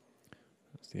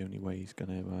 That's the only way he's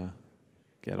going to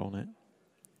get on it.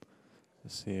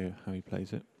 Let's see how he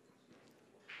plays it.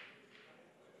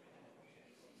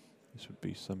 This would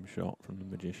be some shot from the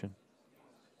magician.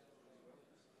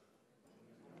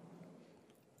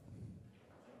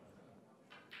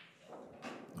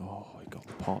 Oh, he got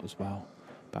the pot as well.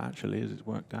 But actually, as it's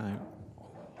worked out,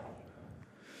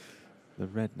 the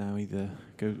red now either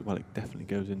goes, well, it definitely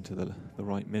goes into the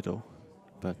right middle,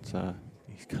 but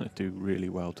he's going to do really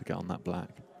well to get on that black.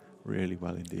 Really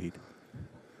well indeed.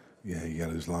 Yeah,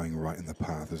 yellow's lying right in the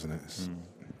path, isn't it?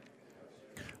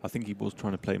 I think he was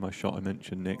trying to play my shot I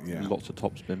mentioned, Nick. Yeah. Lots of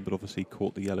topspin, but obviously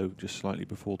caught the yellow just slightly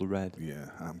before the red. Yeah,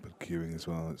 amber queuing as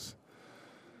well.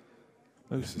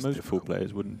 Most pool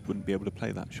players wouldn't be able to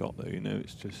play that shot though, you know.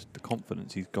 It's just the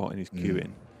confidence he's got in his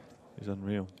queuing is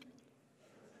unreal.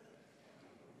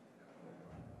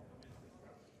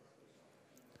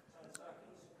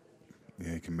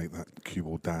 Yeah, he can make that cue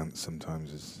ball dance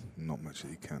sometimes. There's not much that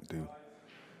he can't do.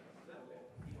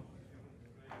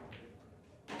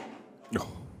 Oh.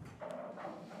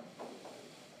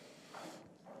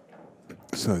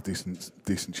 So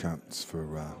decent chance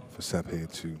for Seb here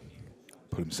to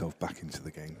put himself back into the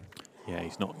game. Yeah,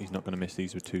 he's not going to miss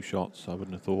these with two shots, I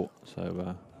wouldn't have thought.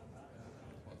 So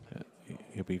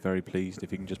he'll be very pleased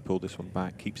if he can just pull this one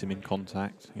back, keeps him in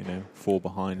contact. You know, 4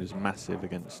 behind is massive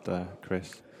against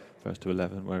Chris, first to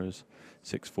 11, whereas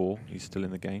 6-4, he's still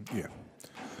in the game. Yeah.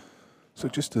 So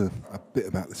just a bit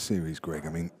about the series, Greg. I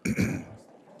mean,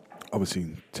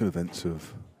 obviously 2 events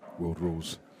of World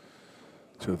Rules,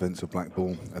 2 events of Black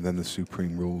Ball, and then the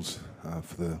Supreme Rules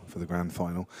for the Grand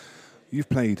Final. You've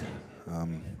played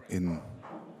on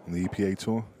the EPA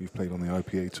Tour, you've played on the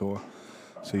IPA Tour,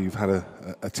 so you've had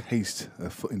a taste, a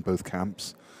foot in both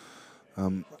camps.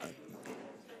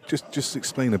 Just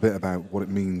explain a bit about what it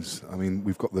means. I mean,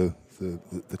 we've got the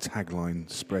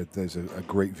tagline spread. There's a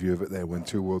great view of it there, when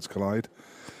 2 worlds collide.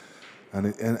 And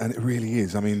it really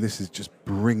is. I mean, this is just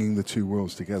bringing the 2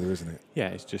 worlds together, isn't it? Yeah,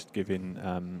 it's just giving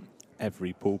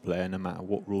every pool player, no matter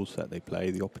what rule set they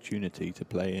play, the opportunity to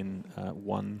play in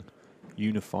one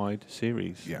unified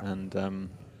series. Yeah. And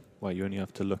well, you only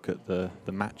have to look at the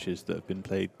matches that have been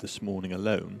played this morning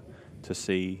alone to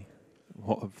see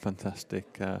what a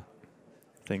fantastic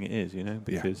thing it is, you know,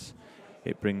 because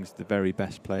it brings the very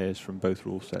best players from both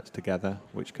rule sets together,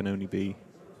 which can only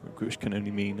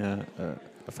mean a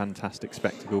fantastic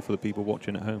spectacle for the people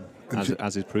watching at home,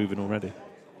 as is proven already.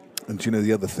 And do you know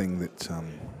the other thing that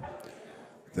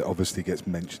obviously gets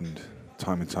mentioned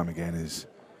time and time again is,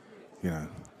 you know,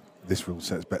 this rule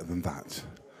set is better than that.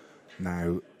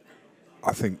 Now,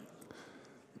 I think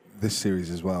this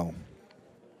series as well,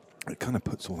 it kind of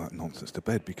puts all that nonsense to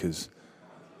bed, because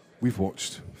we've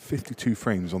watched 52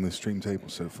 frames on this stream table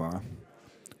so far.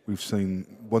 We've seen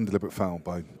 1 deliberate foul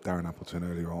by Darren Appleton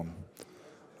earlier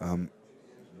on.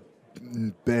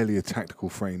 Barely a tactical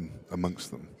frame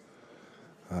amongst them.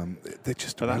 They're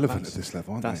just irrelevant at this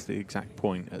level, aren't they? That's the exact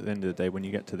point. At the end of the day, when you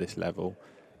get to this level,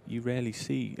 you rarely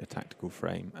see a tactical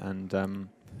frame, and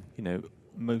you know,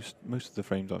 most of the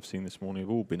frames I've seen this morning have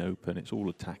all been open. It's all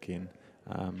attacking.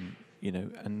 You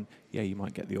know, and yeah, you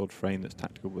might get the odd frame that's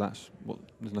tactical, but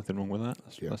there's nothing wrong with that.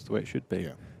 That's the way it should be.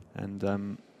 Yeah.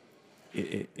 And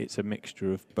it's a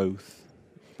mixture of both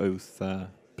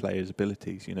players'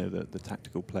 abilities. You know, the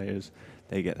tactical players,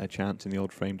 they get their chance in the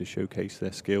odd frame to showcase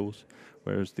their skills,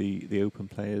 whereas the open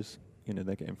players, you know,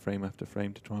 they're getting frame after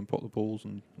frame to try and pot the balls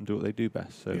and do what they do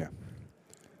best. So yeah,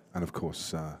 and of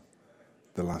course,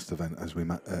 the last event, as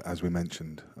we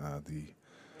mentioned, the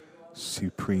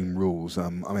Supreme rules. I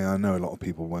mean, I know a lot of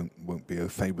people won't be au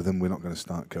fait with them. We're not going to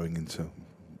start going into,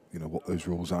 you know, what those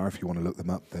rules are. If you want to look them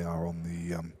up, they are on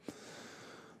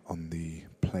the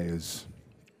players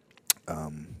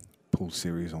pool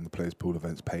series, on the players pool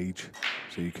events page.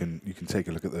 So you can take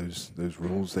a look at those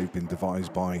rules. They've been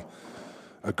devised by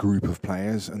a group of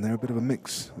players, and they're a bit of a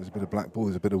mix. There's a bit of black ball,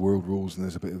 there's a bit of world rules, and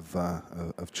there's a bit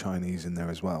of Chinese in there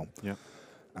as well. Yeah.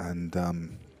 And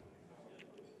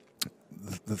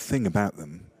the thing about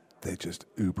them, they're just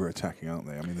uber attacking, aren't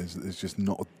they? I mean, there's just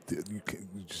not, you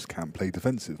just can't play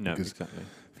defensive. No, because exactly.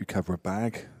 if you cover a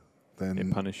bag, then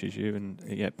it punishes you, and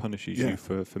it punishes you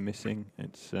for missing.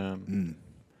 It's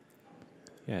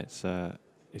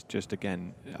it's just,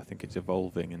 again, I think it's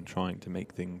evolving and trying to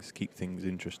make keep things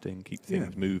interesting, keep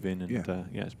things moving, and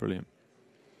it's brilliant.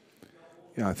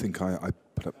 Yeah, I think I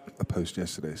put up a post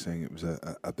yesterday saying it was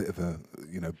a bit of a,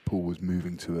 you know, pool was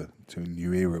moving to a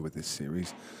new era with this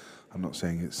series. I'm not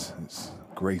saying it's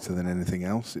greater than anything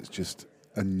else. It's just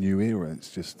a new era. It's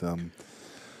just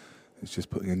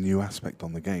putting a new aspect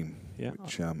on the game,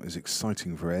 which is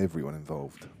exciting for everyone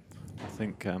involved. I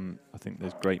think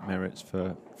there's great merits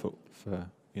for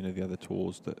you know, the other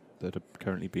tours that are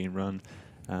currently being run.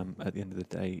 At the end of the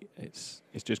day, it's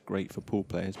just great for pool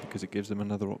players because it gives them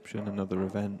another option, another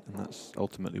event, and that's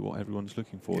ultimately what everyone's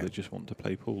looking for. Yeah. They just want to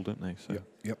play pool, don't they? So.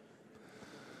 Yep.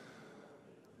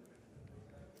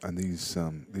 And these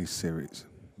series,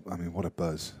 I mean, what a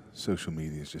buzz! Social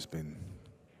media has just been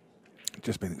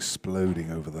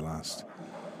exploding over the last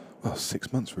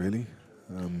 6 months, really.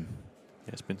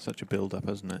 It's been such a build-up,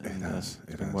 hasn't it? It has.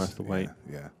 It's been worth the wait.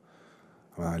 Yeah.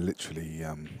 I mean, I literally,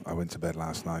 I went to bed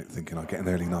last night thinking I'd get an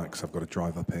early night because I've got to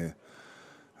drive up here,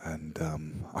 and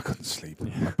I couldn't sleep.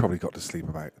 Yeah. I probably got to sleep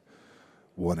about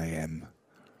 1 a.m.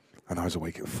 and I was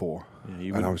awake at 4,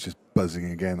 and I was just buzzing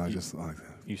again.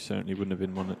 You certainly wouldn't have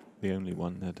been the only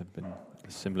one. That'd have been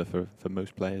similar for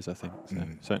most players, I think. So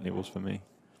certainly it was for me.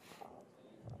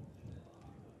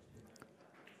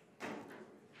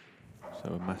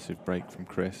 So a massive break from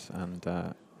Chris and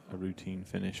a routine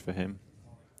finish for him.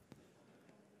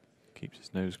 Keeps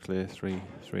his nose clear, three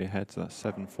ahead, so that's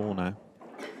 7-4 now.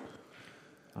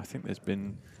 I think there's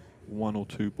been 1 or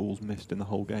 2 balls missed in the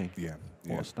whole game. Yeah.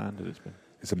 What a standard it's been.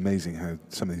 It's amazing how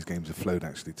some of these games have flowed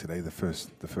actually today. The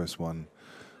first one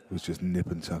was just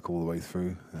nip and tuck all the way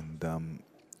through, and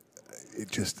it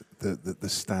just the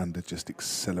standard just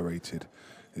accelerated.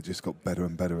 It just got better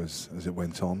and better as it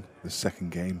went on. The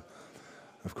second game,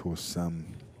 of course,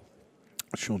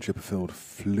 Sean Chipperfield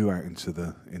flew out into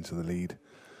the lead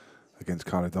against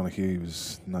Carl O'Donoghue. He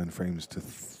was 9 frames to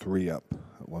 3 up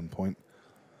at one point.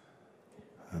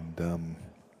 And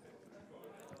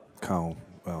Carl,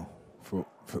 well,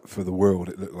 for the world,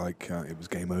 it looked like it was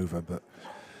game over. But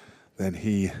then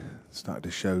he started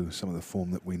to show some of the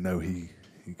form that we know he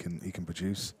can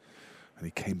produce, and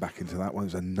he came back into that one. It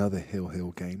was another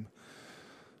hill game.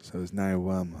 So it's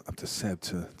now up to Seb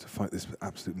to fight this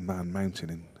absolute man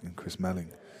mountain in Chris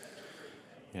Melling.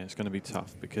 Yeah, it's going to be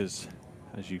tough because,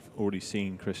 as you've already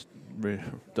seen, Chris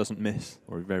doesn't miss,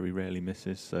 or very rarely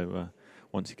misses. So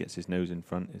once he gets his nose in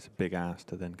front, it's a big ask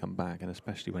to then come back, and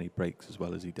especially when he breaks as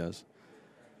well as he does.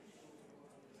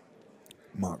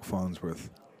 Mark Farnsworth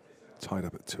tied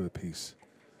up at 2 apiece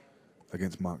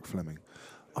against Mark Fleming.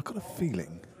 I got a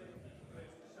feeling.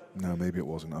 No, maybe it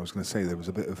wasn't. I was going to say there was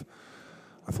a bit of.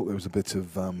 I thought there was a bit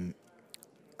of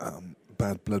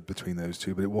bad blood between those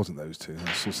two, but it wasn't those two.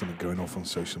 I saw something going off on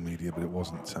social media, but it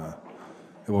wasn't.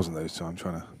 It wasn't those two. I'm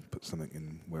trying to put something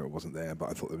in where it wasn't there, but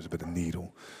I thought there was a bit of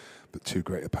needle. But 2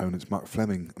 great opponents. Mark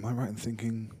Fleming. Am I right in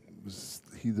thinking? Was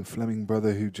he the Fleming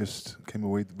brother who just came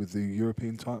away with the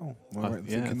European title? Am I right in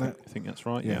thinking that? I think that's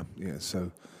right. Yeah.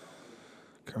 So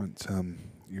current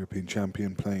European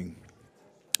champion playing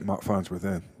Mark Farnsworth.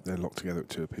 They're locked together at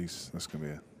 2 apiece. That's going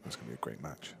to be a great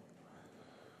match.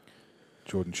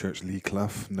 Jordan Church, Lee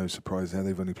Clough. No surprise there.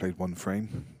 They've only played 1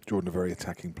 frame. Jordan a very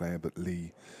attacking player, but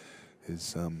Lee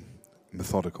is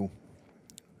methodical.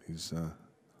 He's a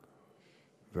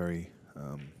very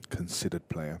considered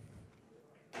player.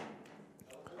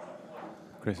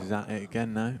 Chris is at it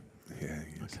again now. Yeah,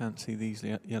 I can't see these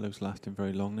yellows lasting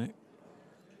very long, Nick.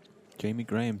 Jamie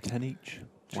Graham, 10 each.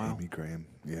 Wow. Jamie Graham.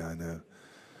 Yeah, I know.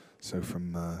 So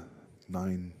from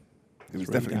 9, it was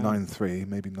 3 definitely down. 9-3,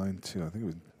 maybe 9-2. I think it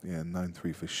was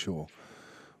 9-3 for sure.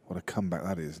 What a comeback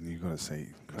that is, and you've got to say, he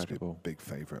must be a Incredible. big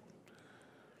favourite.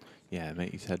 Yeah,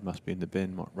 matey's head must be in the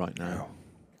bin right now.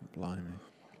 Blimey.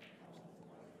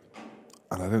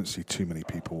 And I don't see too many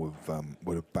people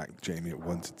would have backed Jamie at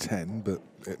 1-10, but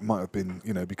it might have been,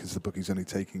 because the bookie's only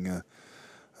taking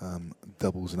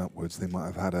doubles and upwards. They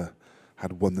might have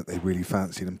had one that they really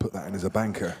fancied and put that in as a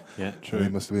banker. Yeah, true. And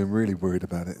they must have been really worried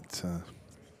about it.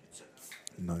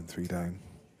 9-3 down.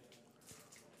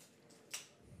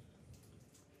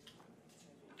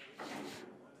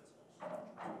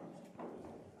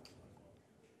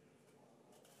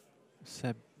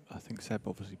 I think Seb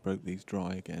obviously broke these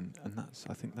dry again, and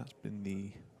I think that's been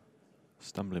the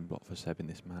stumbling block for Seb in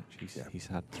this match. He's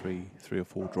had three or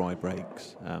four dry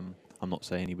breaks. I'm not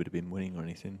saying he would have been winning or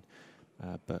anything,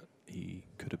 but he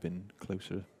could have been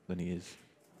closer than he is.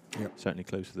 Yep. Certainly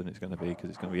closer than it's going to be, because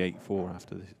it's going to be 8-4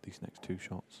 after these next two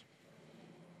shots.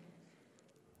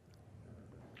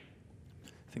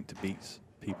 I think to beat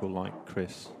people like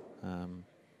Chris,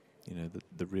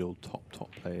 the real top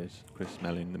players, Chris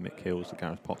Melling, the Mick Hills, the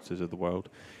Gareth Potters of the world,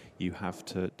 you have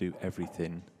to do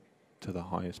everything to the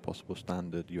highest possible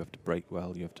standard. You have to break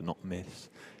well, you have to not miss,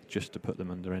 just to put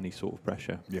them under any sort of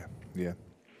pressure. Yeah, yeah.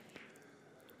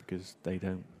 Because they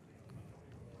don't.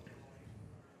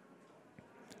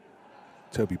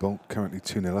 Toby Bolt currently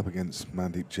 2-0 up against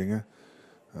Mandeep Jinger.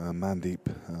 Mandeep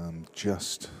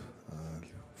just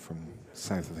from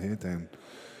south of here, down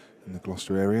in the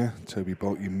Gloucester area. Toby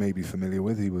Bolt you may be familiar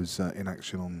with. He was in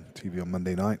action on TV on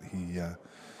Monday night.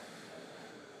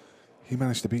 He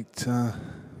managed to beat the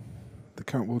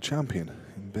current world champion,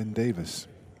 Ben Davis.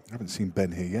 I haven't seen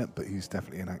Ben here yet, but he's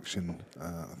definitely in action.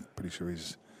 I'm pretty sure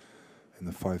he's in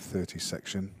the 5:30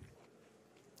 section.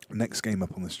 Next game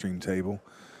up on the stream table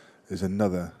is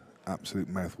another absolute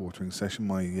mouth-watering session.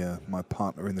 My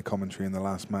partner in the commentary in the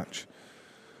last match,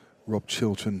 Rob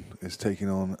Chilton, is taking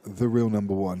on the real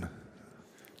number one,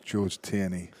 George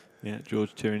Tierney. Yeah,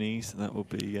 George Tierney's. That will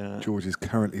be. George is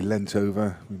currently leant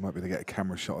over. We might be able to get a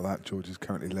camera shot of that. George is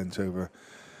currently leant over,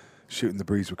 shooting the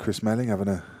breeze with Chris Melling, having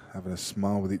a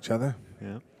smile with each other.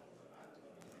 Yeah.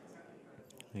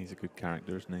 He's a good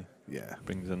character, isn't he? Yeah,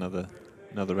 Brings another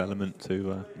element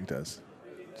to. he does.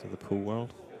 To the pool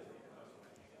world.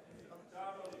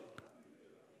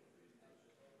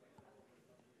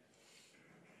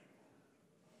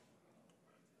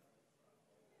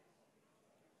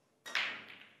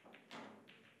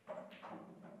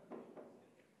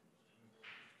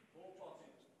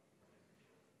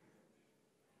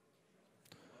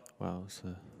 Well, it's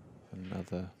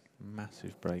another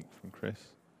massive break from Chris.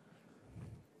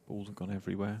 Balls have gone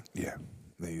everywhere. Yeah,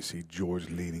 there you see George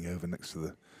leaning over next to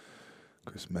the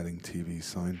Chris Melling TV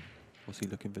sign. Was he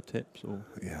looking for tips, or?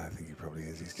 Yeah, I think he probably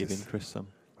is. He's giving just, Chris some.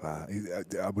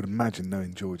 I would imagine,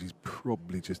 knowing George, he's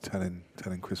probably just telling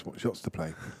Chris what shots to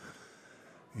play.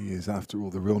 He is, after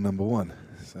all, the real number one.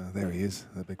 So there he is,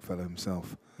 the big fellow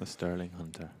himself. The Sterling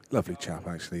Hunter. Lovely chap,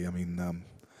 actually. I mean,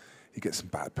 he gets some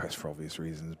bad press for obvious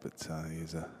reasons, but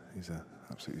he's a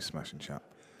absolutely smashing chap.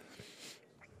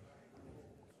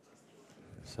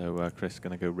 So Chris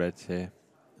going to go reds here,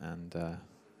 and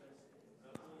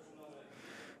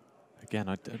again,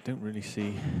 I don't really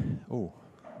see.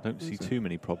 Don't see too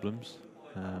many problems.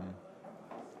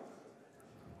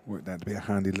 Worked out to be a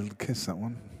handy little kiss, that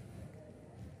one.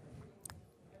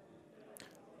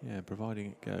 Yeah, providing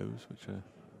it goes, which I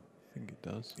think it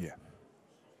does. Yeah.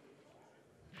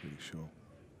 Pretty sure.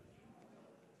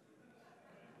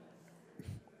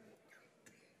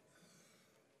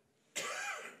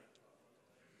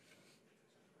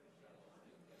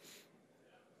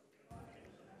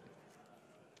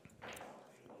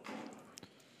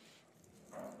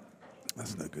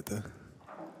 That's no good though.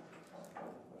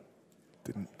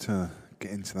 Didn't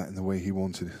get into that in the way he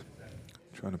wanted.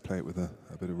 Trying to play it with a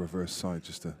bit of reverse side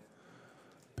just to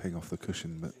ping off the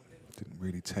cushion, but didn't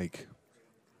really take.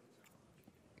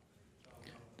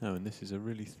 No, and this is a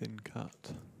really thin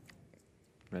cut.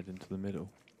 Red into the middle.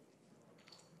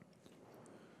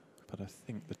 But I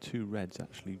think the two reds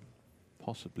actually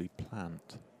possibly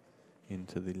plant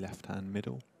into the left-hand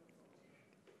middle.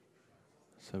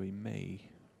 So he may,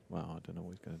 well, I don't know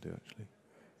what he's going to do actually.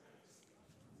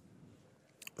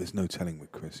 There's no telling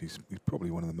with Chris. He's probably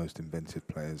one of the most inventive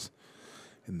players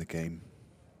in the game.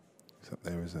 He's up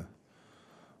there as one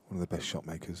of the best shot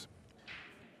makers.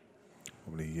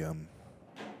 Probably one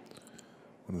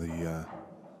of the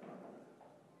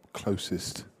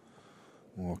closest,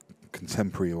 more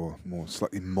contemporary or more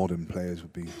slightly modern players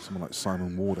would be someone like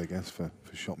Simon Ward, I guess, for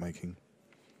shot making.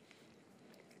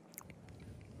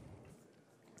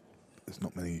 There's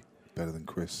not many better than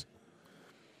Chris.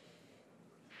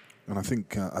 And I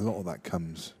think a lot of that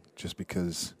comes just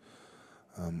because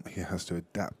he has to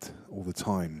adapt all the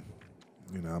time.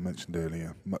 You know, I mentioned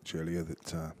earlier, much earlier,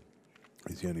 that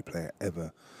he's the only player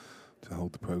ever to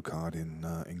hold the pro card in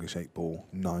English 8-ball,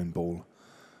 9-ball,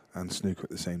 and snooker at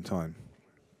the same time.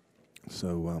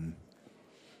 So,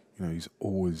 you know, he's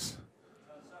always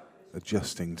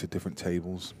adjusting to different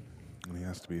tables, and he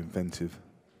has to be inventive.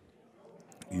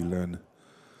 You learn,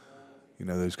 you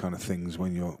know, those kind of things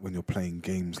when you're playing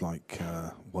games like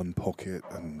One Pocket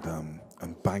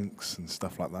and Banks and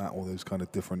stuff like that. All those kind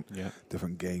of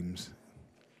different games.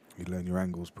 You learn your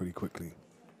angles pretty quickly.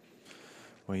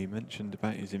 Well, you mentioned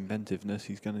about his inventiveness.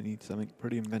 He's going to need something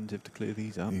pretty inventive to clear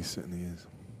these up. He certainly is.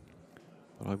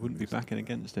 But I wouldn't be backing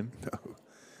against him. No,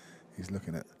 he's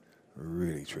looking at a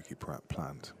really tricky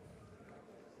plant.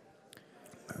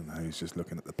 And now he's just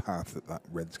looking at the path that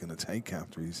red's going to take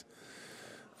after he's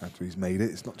made it.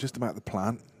 It's not just about the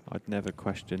plant. I'd never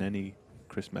question any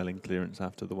Chris Melling clearance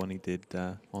after the one he did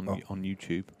on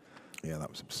YouTube. Yeah, that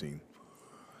was obscene.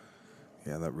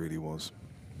 Yeah, that really was.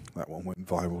 That one went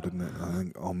viral, didn't it? I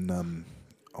think on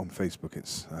Facebook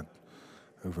it's had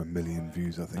over 1 million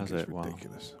views. I think it's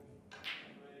ridiculous. Wow.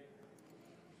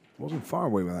 Wasn't far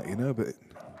away with that, you know, but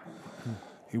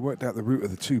he worked out the route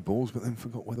of the 2 balls, but then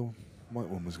forgot where the white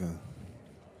one was going,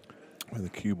 where the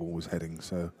cue ball was heading.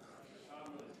 So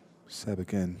Seb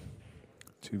again,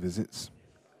 2 visits.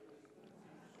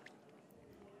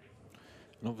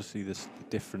 And obviously, the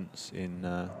difference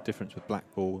with black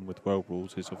ball and with world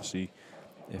rules is obviously,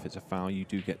 if it's a foul, you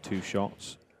do get 2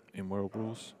 shots in world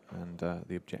rules, and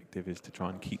the objective is to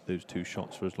try and keep those 2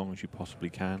 shots for as long as you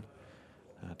possibly can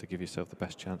to give yourself the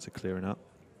best chance of clearing up.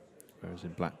 Whereas in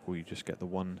black ball, you just get the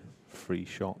 1 free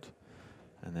shot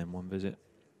and then 1 visit.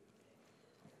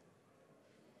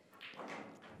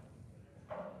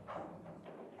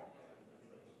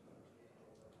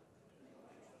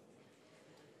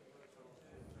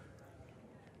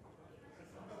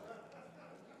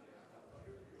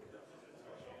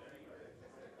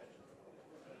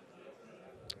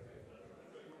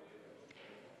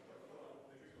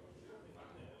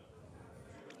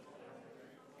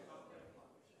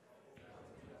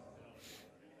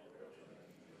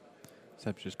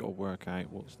 Seb's just got to work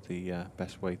out what's the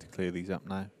best way to clear these up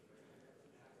now.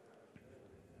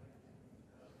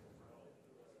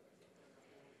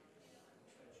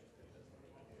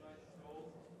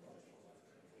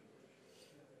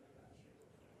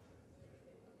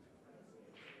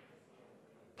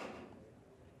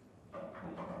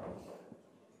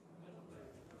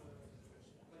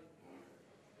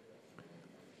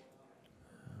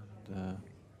 And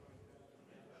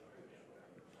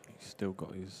still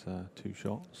got his 2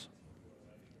 shots.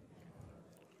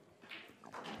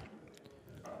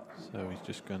 So he's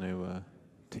just going to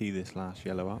tee this last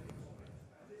yellow up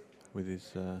with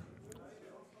his... oh,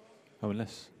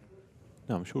 unless...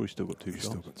 No, I'm sure he's still got 2 shots.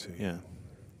 He's still got 2. Yeah.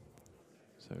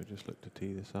 So we just look to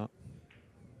tee this up.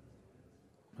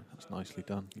 And that's nicely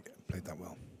done. Yeah, played that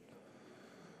well.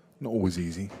 Not always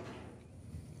easy.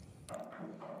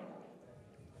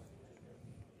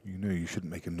 You know you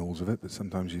shouldn't make a nose of it, but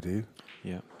sometimes you do.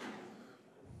 Yeah.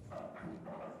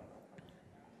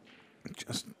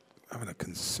 Just having a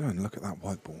concern look at that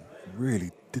white ball. Really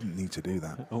didn't need to do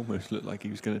that. It almost looked like he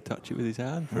was going to touch it with his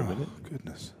hand for a minute.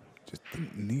 Goodness. Just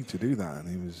didn't need to do that, and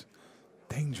he was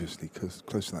dangerously close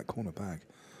to that corner bag.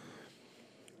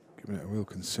 Giving it a real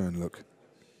concerned look.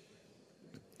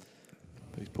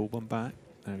 But he's pulled one back.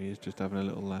 There he is, just having a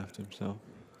little laugh to himself.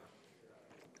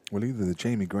 Well, either the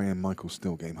Jamie Graham Michael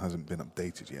Still game hasn't been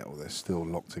updated yet, or they're still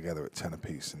locked together at 10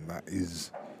 apiece, and that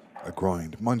is a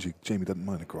grind. Mind you, Jamie doesn't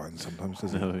mind a grind sometimes,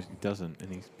 does he? No, he doesn't,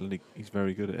 and he's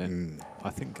very good at it. I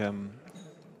think I'm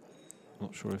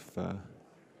not sure if the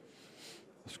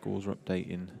scores are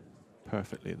updating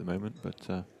perfectly at the moment, but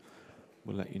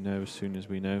we'll let you know as soon as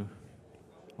we know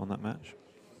on that match.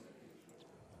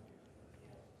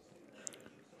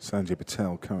 Sanjay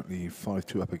Patel currently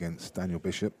 5-2 up against Daniel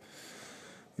Bishop.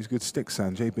 He's a good stick,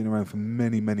 Sanjay. Been around for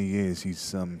many, many years.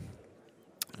 He's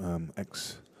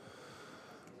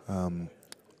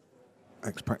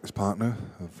ex-practice partner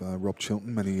of Rob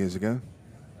Chilton many years ago.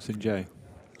 Sanjay.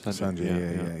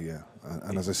 Sanjay, yeah.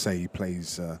 And as I say, he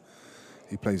plays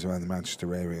around the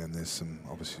Manchester area, and there's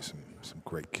obviously some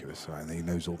great QS around there. He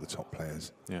knows all the top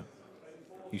players. Yeah.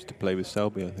 He used to play with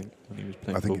Selby, I think, when he was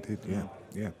playing. I think he did.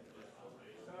 Yeah.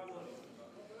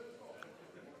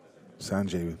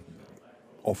 Sanjay,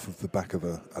 off of the back of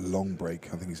a long break,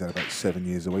 I think he's had about 7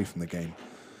 years away from the game.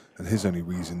 And his only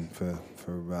reason for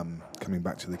coming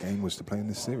back to the game was to play in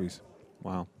this series.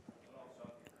 Wow.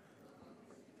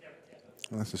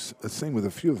 Well, that's the same with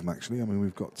a few of them, actually. I mean,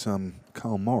 we've got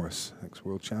Carl Morris,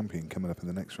 ex-world champion, coming up in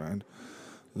the next round.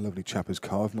 Lovely chap as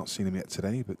Carl. I've not seen him yet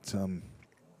today, but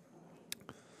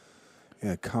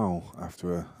yeah, Carl,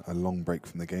 after a long break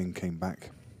from the game, came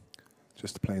back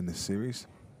just to play in this series.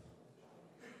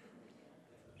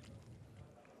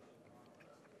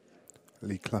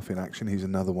 Lee Clough in action. He's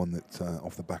another one that,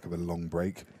 off the back of a long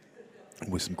break,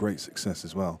 with some great success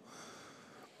as well.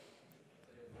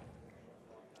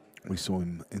 We saw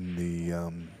him in the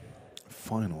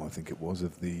final, I think it was,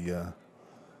 of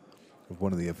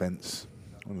one of the events,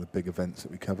 one of the big events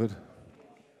that we covered.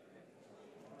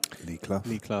 Lee Clough.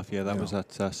 Lee Clough, yeah, that was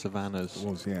at Savannah's. It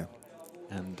was, yeah.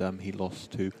 And he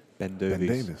lost to Ben Davies. Ben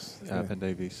Davies. Yeah. Ben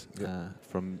Davies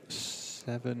from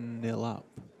 7-0 up,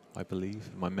 I believe,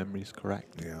 if my memory is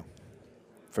correct. Yeah,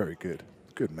 very good.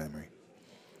 Good memory.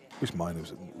 Wish mine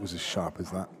was as sharp as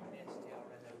that.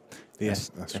 Yes,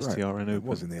 that's STRN right. Open. It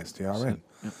was in the STRN. So,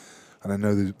 yeah. And I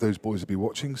know those boys will be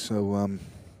watching, so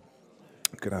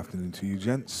good afternoon to you,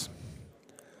 gents.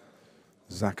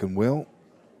 Zach and Will.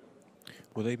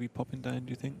 Will they be popping down,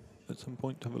 do you think, at some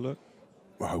point to have a look?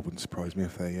 Well, it wouldn't surprise me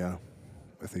if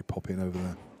they pop in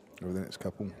over the next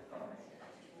couple.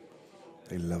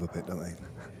 They love a bit, don't they?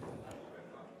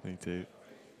 They do.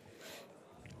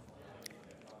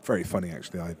 Very funny,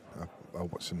 actually. I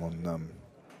watch them on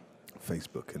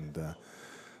Facebook, and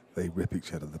they rip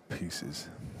each other to pieces.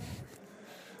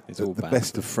 It's the all bad.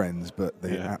 best of friends, but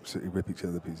they Yeah. absolutely rip each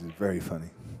other to pieces. Very funny.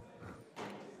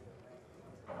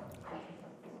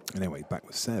 Anyway, back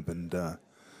with Seb, and a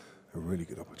really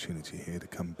good opportunity here to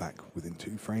come back within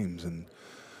 2 frames, and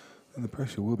the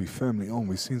pressure will be firmly on.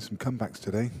 We've seen some comebacks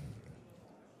today.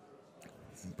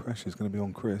 And pressure is going to be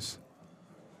on Chris.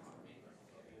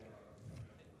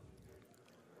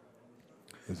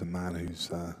 There's a man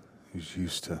who's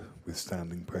used to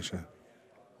withstanding pressure.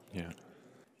 Yeah.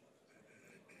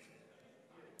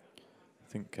 I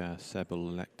think Seb will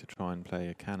elect to try and play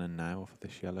a cannon now off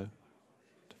this yellow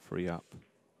to free up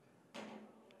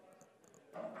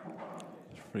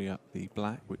the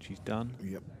black, which he's done.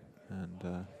 Yep.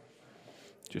 And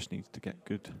just needs to get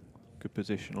good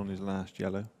position on his last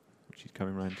yellow, which he's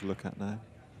coming round to look at now.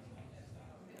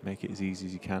 Make it as easy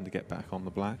as he can to get back on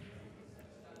the black.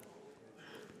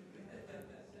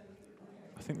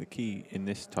 I think the key in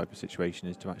this type of situation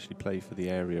is to actually play for the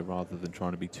area rather than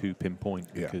trying to be too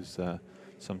pinpoint, because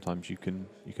sometimes you can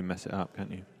mess it up,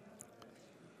 can't you?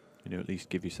 You know, at least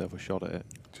give yourself a shot at it.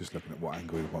 Just looking at what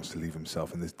angle he wants to leave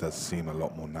himself, and this does seem a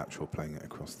lot more natural playing it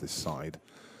across this side.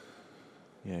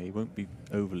 Yeah, he won't be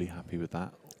overly happy with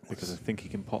that, because I think he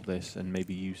can pot this and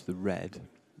maybe use the red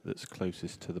that's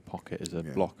closest to the pocket as a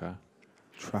blocker.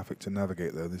 Traffic to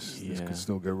navigate, though. This could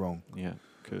still go wrong. Yeah,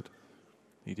 could.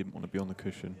 He didn't want to be on the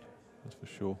cushion, that's for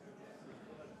sure.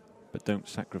 But don't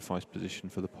sacrifice position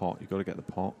for the pot. You've got to get the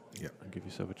pot and give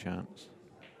yourself a chance.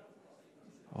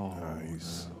 Oh,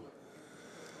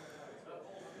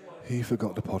 he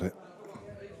forgot to pot it.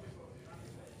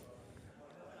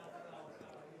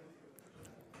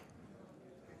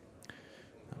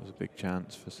 That was a big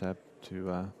chance for Seb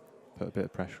to put a bit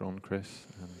of pressure on Chris,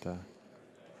 and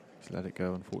just let it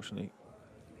go, unfortunately.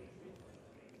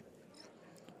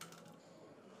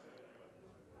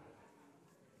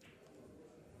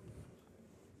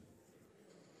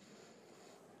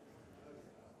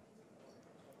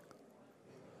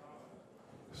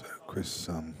 So Chris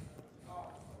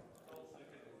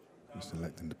just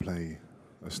electing to play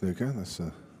a snooker. That's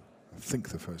I think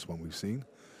the first one we've seen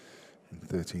in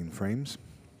 13 frames.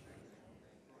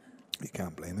 You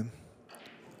can't blame him.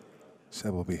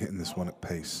 Seb will be hitting this one at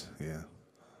pace. Yeah.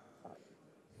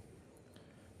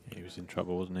 He was in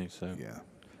trouble, wasn't he? So yeah.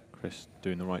 Chris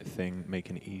doing the right thing,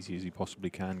 making it easy as he possibly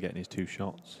can, getting his 2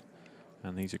 shots,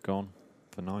 and these are gone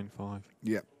for 9-5.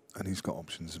 Yep, and he's got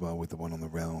options as well with the one on the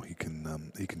rail. He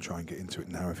can try and get into it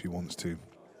now if he wants to.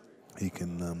 He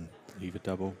can leave a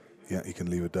double. Yeah, he can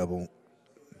leave a double.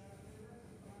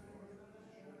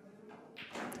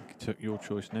 I think he took your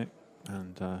choice, Nick,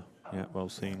 and yeah, well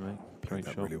seen, mate. Great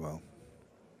shot. Really well.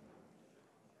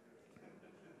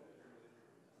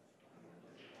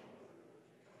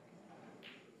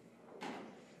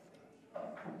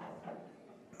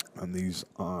 And these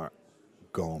are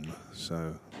gone,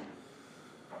 so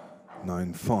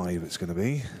 9-5 it's going to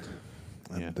be,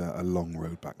 and a long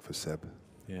road back for Seb.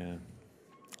 Yeah,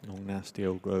 long nasty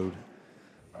old road.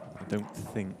 I don't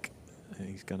think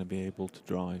he's going to be able to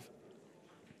drive.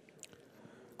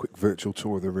 quick virtual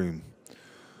tour of the room.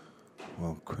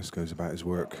 Well, Chris goes about his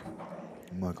work.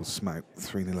 Michael Smout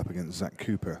 3-0 up against Zach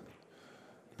Cooper.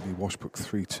 Lee Washbrook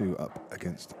 3-2 up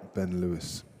against Ben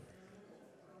Lewis.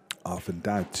 Arfin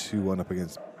Dowd 2-1 up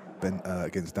against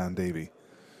Dan Davey.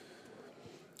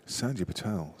 Sanjay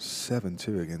Patel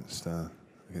 7-2 against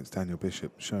Daniel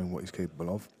Bishop, showing what he's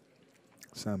capable of.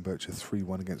 Sam Bircher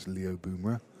 3-1 against Leo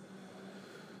Boomer.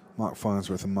 Mark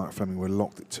Farnsworth and Mark Fleming were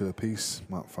locked at 2 apiece.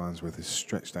 Mark Farnsworth is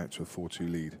stretched out to a 4-2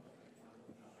 lead.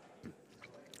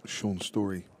 Sean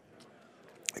Story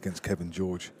against Kevin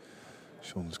George.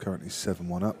 Sean's currently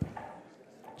 7-1 up.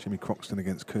 Jimmy Croxton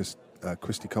against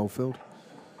Christy Caulfield.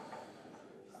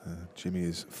 Jimmy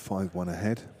is 5-1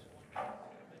 ahead.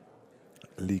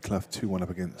 Lee Clough 2-1 up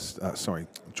against,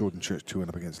 Jordan Church 2-1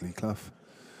 up against Lee Clough.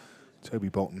 Toby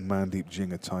Bolton, Mandeep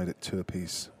Jing are tied at 2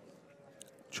 apiece.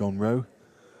 John Rowe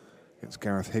against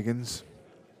Gareth Higgins,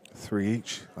 3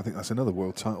 each. I think that's another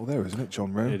world title there, isn't it,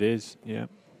 John Rowe? It is, yeah.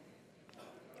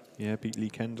 Yeah, beat Lee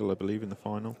Kendall, I believe, in the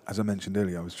final. As I mentioned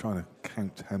earlier, I was trying to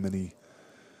count how many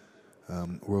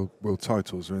world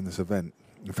titles are in this event.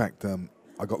 In fact,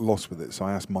 I got lost with it, so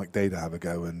I asked Mike Day to have a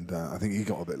go, and I think he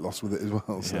got a bit lost with it as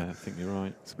well. So yeah, I think you're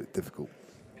right. It's a bit difficult.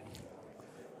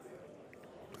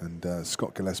 And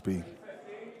Scott Gillespie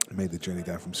made the journey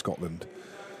down from Scotland,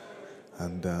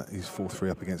 and he's 4-3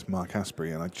 up against Mark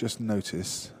Asprey. And I just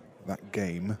noticed that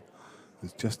game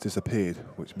has just disappeared,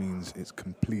 which means it's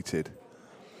completed.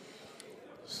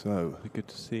 So, Good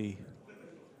to see.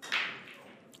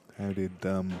 How did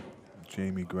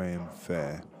Jamie Graham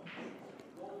fare?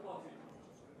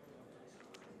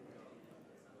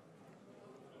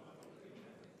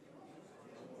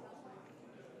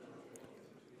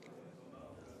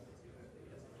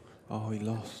 Oh, he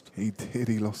lost. He did.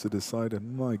 He lost the decider.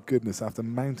 My goodness, after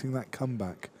mounting that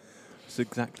comeback. It's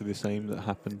exactly the same that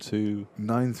happened to...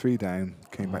 9-3 down,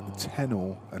 came back to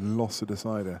 10-all and lost the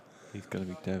decider. He's going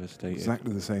to be devastated.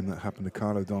 Exactly the same that happened to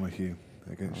Carlo Donahue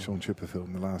against Sean Chipperfield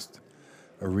in the last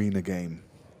arena game.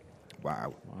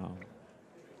 Wow. Wow.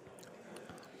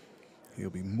 He'll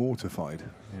be mortified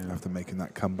after making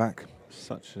that comeback.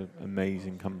 Such an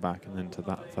amazing comeback, and then for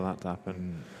that to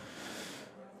happen.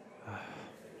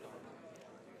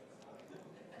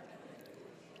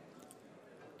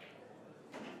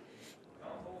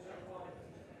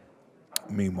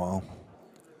 Meanwhile,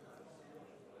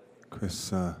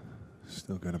 Chris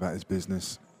still going about his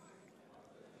business.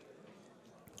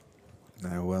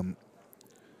 Now, I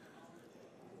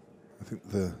think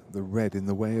the red in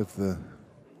the way of the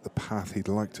path he'd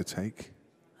like to take.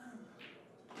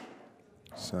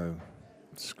 So,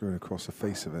 screwing across the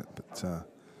face of it, but so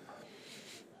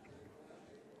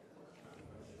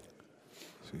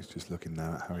he's just looking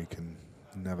now at how he can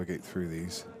navigate through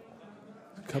these.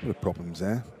 A couple of problems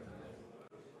there.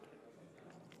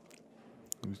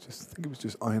 I think it was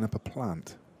just eyeing up a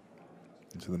plant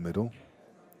into the middle.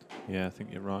 Yeah, I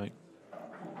think you're right.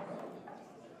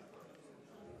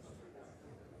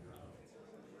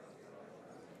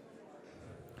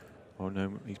 Oh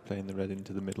no, he's playing the red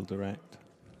into the middle direct.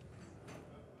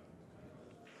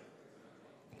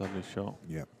 Lovely shot.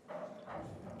 Yep.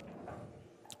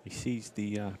 He sees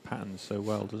the patterns so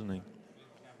well, doesn't he?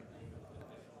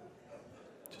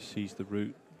 Just sees the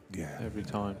route every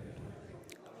time.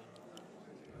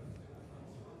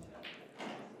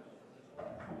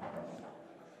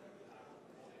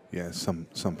 Yeah, some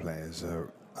players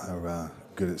are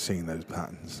good at seeing those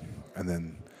patterns, and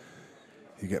then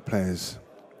you get players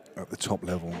at the top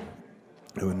level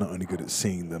who are not only good at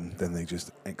seeing them, then they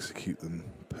just execute them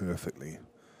perfectly.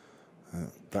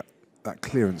 That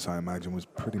clearance, I imagine, was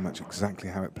pretty much exactly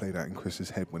how it played out in Chris's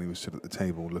head when he was stood at the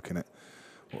table looking at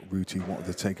what route he wanted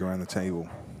to take around the table,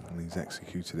 and he's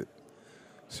executed it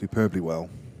superbly well.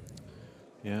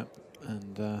 Yeah,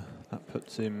 and that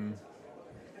puts him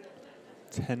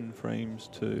 10 frames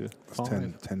to 5.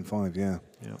 10-5, yeah.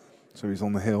 Yeah. So he's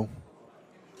on the hill.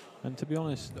 And to be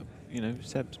honest, you know,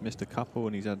 Seb's missed a couple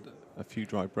and he's had a few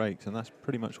dry breaks, and that's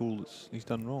pretty much all he's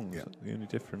done wrong. Yeah. That's the only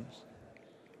difference.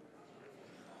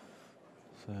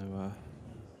 So,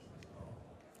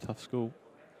 tough school.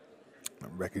 A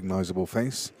recognisable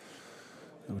face.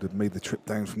 He would have made the trip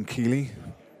down from Keighley.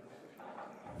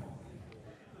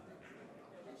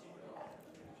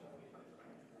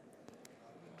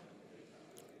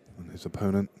 And his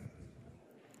opponent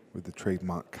with the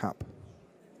trademark cap,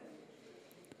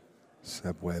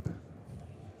 Seb Webb.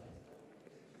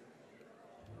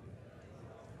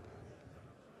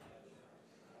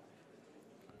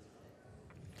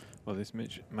 Well, this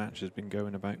match has been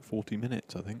going about 40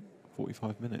 minutes, I think.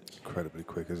 45 minutes. Incredibly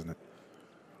quick, isn't it?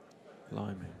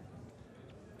 Blimey.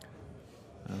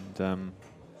 And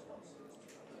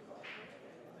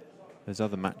there's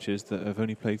other matches that have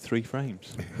only played 3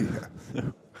 frames.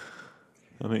 Yeah.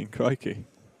 I mean, crikey.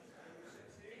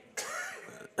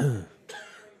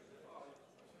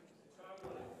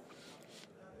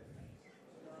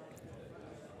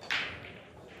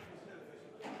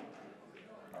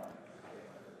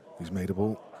 He's made a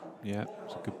ball. Yeah,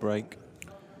 it's a good break.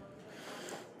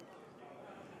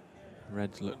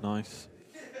 Reds look nice.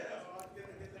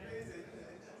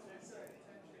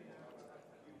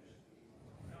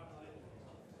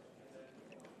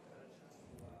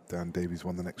 Dan Davies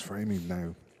won the next frame. He's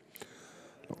now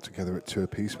locked together at 2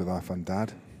 apiece with Arfan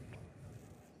Dad.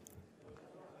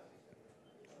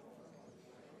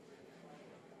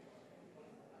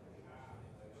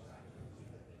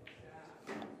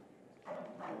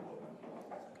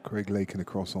 Craig Lakin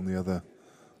across on the other,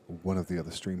 one of the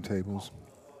other stream tables.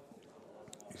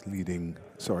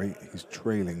 He's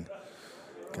trailing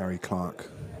Gary Clark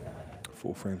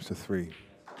 4 frames to 3.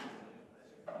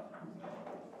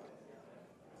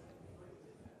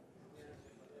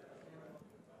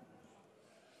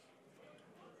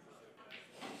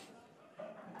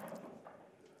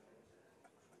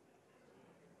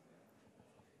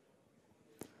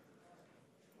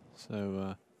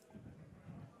 So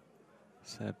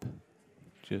Seb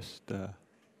just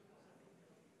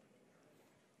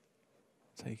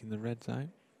taking the reds out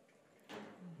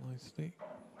nicely.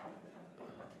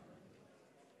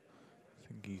 I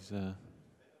think he's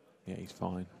yeah, he's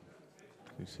fine.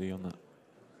 You see on that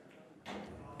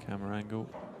camera angle,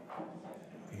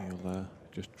 he'll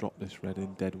just drop this red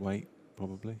in dead weight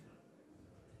probably.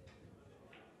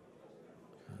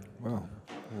 Well,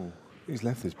 he's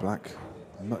left this black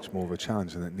much more of a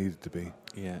challenge than it needed to be.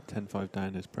 Yeah, 10-5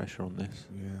 down, there's pressure on this.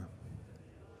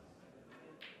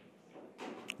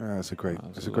 Yeah, it's a great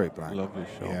black. Lovely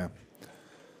shot. Yeah.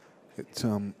 It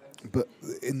but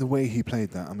in the way he played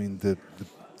that, I mean the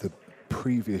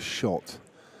previous shot,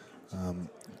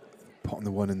 potting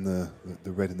the one in the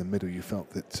red in the middle, you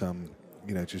felt that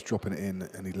you know, just dropping it in,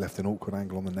 and he left an awkward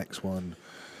angle on the next one.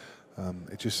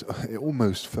 It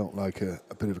almost felt like a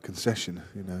bit of a concession,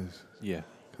 you know. Yeah.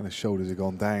 Kind of shoulders had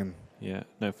gone down. Yeah,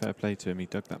 no, fair play to him. He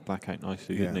dug that black out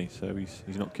nicely, Yeah. didn't he? So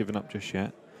he's not given up just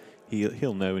yet.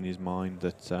 He'll know in his mind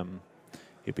that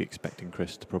he'll be expecting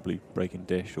Chris to probably break in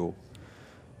dish,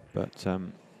 but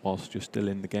whilst you're still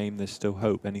in the game, there's still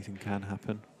hope. Anything can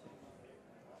happen.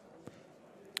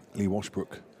 Lee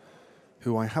Washbrook,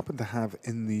 who I happen to have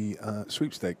in the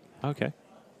sweepstake. Okay.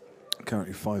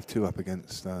 Currently 5-2 up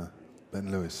against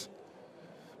Ben Lewis.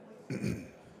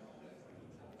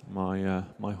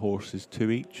 My horse is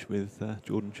 2 each with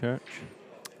Jordan Church.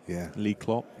 Yeah. Lee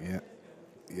Klopp. Yeah.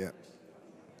 Yeah.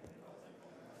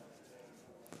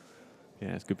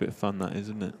 Yeah, it's a good bit of fun, that,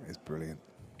 isn't it? It's brilliant.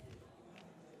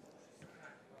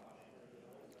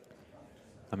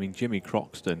 I mean, Jimmy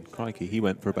Croxton, crikey, he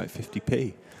went for about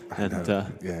 50p, and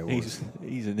yeah,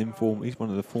 he's an informed. He's one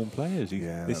of the form players.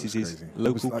 Yeah, this is his crazy. local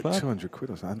it was like club. 200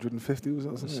 quid or something, 150 was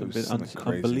that? That's It a was bit something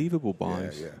crazy. unbelievable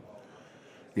buys. Yeah,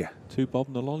 yeah. 2 bob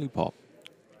and a lollipop.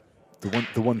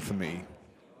 The one for me,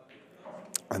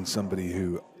 and somebody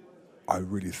who I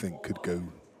really think could go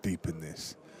deep in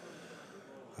this.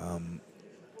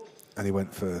 And he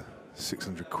went for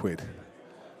 600 quid,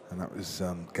 and that was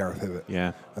Gareth Hibbert.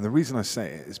 Yeah. And the reason I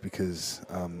say it is because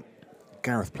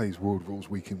Gareth plays world rules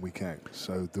week in, week out.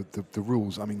 So the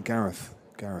rules, I mean, Gareth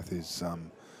is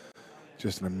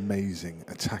just an amazing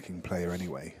attacking player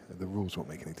anyway. The rules won't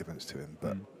make any difference to him,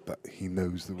 but he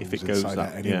knows the rules If it goes inside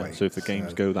that out anyway. yeah. So if the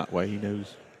games go that way, he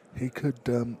knows. He could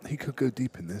go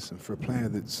deep in this, and for a player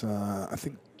that's I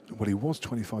think. Well, he was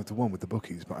 25-1 with the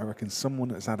bookies, but I reckon someone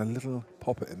has had a little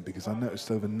pop at him, because I noticed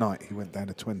overnight he went down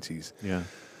to 20s. Yeah,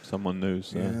 someone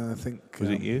knows. Yeah, I think.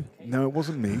 Was it you? No, it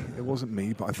wasn't me. It wasn't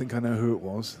me, but I think I know who it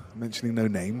was. Mentioning no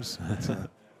names. But,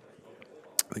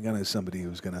 I think I know somebody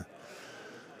who's going to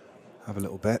have a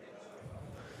little bet.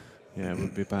 Yeah, it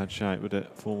wouldn't be a bad shout, would it?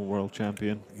 Former world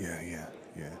champion. Yeah.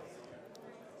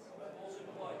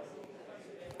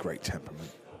 Great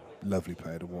temperament. Lovely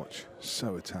player to watch.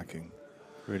 So attacking.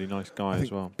 Really nice guy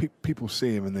as well. People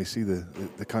see him and they see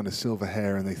the kind of silver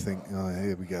hair and they think, oh,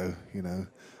 here we go, you know.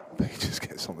 But he just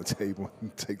gets on the table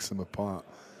and takes them apart.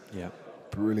 Yeah.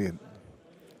 Brilliant.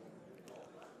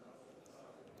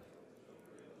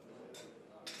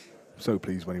 So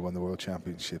pleased when he won the World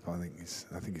Championship. I think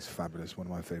he's fabulous. One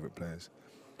of my favourite players.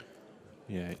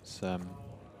 Yeah, it's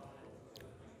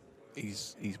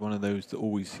he's one of those that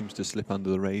always seems to slip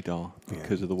under the radar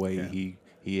because of the way he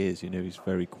is. You know, he's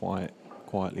very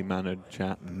quietly mannered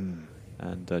chap,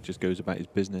 and just goes about his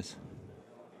business.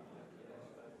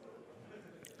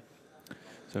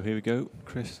 So here we go.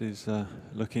 Chris is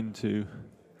looking to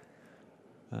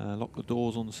Lock the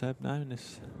doors on Seb now in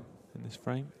this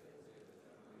frame.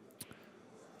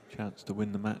 Chance to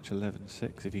win the match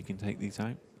 11-6 if he can take these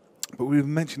out. But we've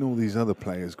mentioned all these other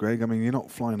players, Greg. I mean, you're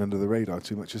not flying under the radar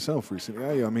too much yourself recently,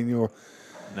 are you? I mean, your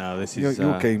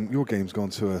game's gone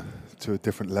to a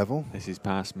different level. This is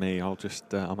past me. I'm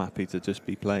happy to just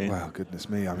be playing. Wow, goodness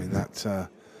me! I mean, that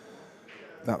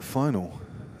final,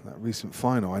 that recent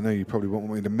final. I know you probably won't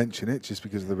want me to mention it just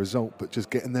because of the result, but just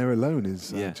getting there alone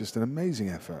is just an amazing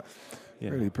effort. Yeah.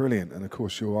 Really brilliant. And of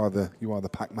course, you are the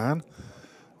Pac-Man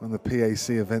on the PAC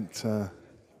event.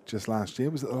 Just last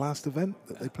year, was it the last event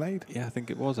that they played? Yeah, I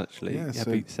think it was actually. Yeah,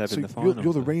 so beat Seb in the final.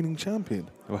 You're the reigning champion.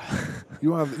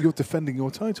 You're defending your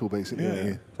title basically. Yeah. Aren't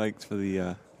you?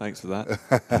 Thanks for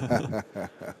that.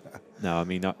 No, I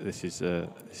mean this is a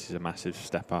massive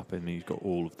step up. I mean he's got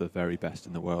all of the very best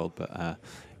in the world, but I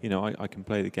can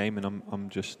play the game, and I'm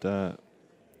just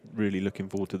really looking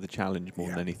forward to the challenge more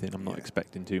than anything. I'm not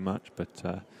expecting too much,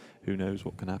 but who knows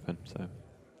what can happen. So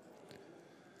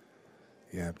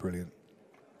yeah, brilliant.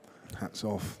 Hats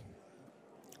off.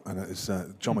 And it's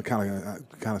John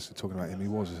McAllister talking about him. He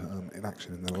was in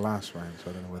action in the last round, so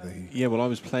I don't know whether he. Yeah, well, I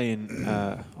was playing.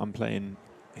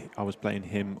 I was playing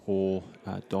him or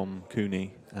Dom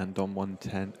Cooney, and Dom won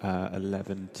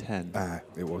 11-10.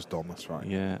 It was Dom. That's right.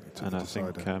 Yeah, and I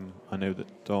think I know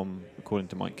that Dom, according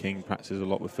to Mike King, practices a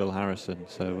lot with Phil Harrison,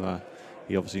 so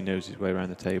he obviously knows his way around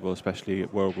the table, especially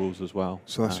at World Rules as well.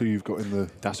 So that's who you've got in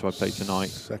the. That's who I played tonight.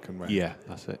 Second round. Yeah,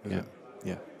 that's it. Is Yeah. it?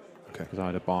 Yeah. Okay. Because I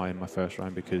had a bye in my first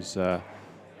round because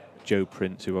Joe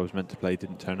Prince, who I was meant to play,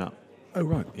 didn't turn up. Oh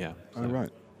right. Yeah. So right.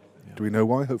 Yeah. Do we know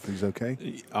why? Hopefully he's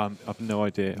okay. I've no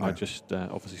idea. No. I just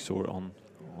obviously saw it on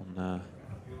on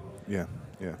the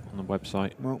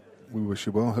website. Well, we wish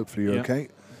you well. Hopefully you're okay.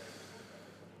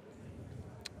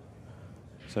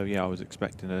 So yeah, I was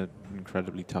expecting an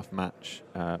incredibly tough match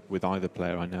with either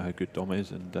player. I know how good Dom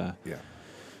is, and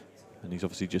and he's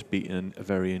obviously just beaten a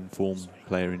very informed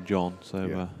player in John. So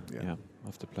I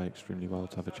have to play extremely well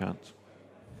to have a chance.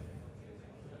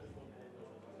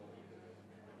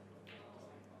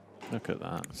 Look at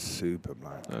that. Super,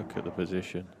 man. Look at the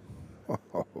position.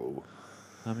 Oh.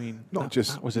 I mean,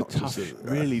 that was a tough,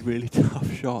 really, really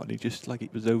tough shot. And he just like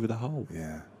it was over the hole.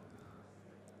 Yeah.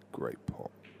 Great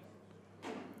pot.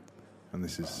 And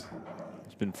this is.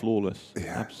 It's been flawless.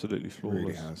 Yeah. Absolutely flawless.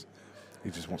 Really has.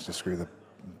 He just wants to screw the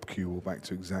cue ball back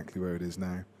to exactly where it is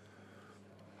now.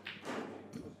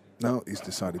 No, he's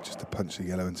decided just to punch the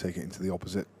yellow and take it into the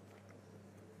opposite.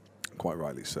 Quite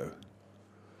rightly so.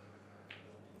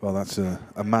 Well, that's a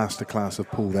masterclass of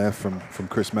pool there from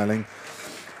Chris Melling.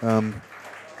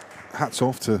 Hats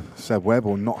off to Seb Webb,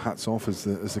 or not hats off, as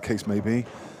the case may be.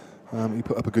 He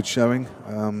put up a good showing.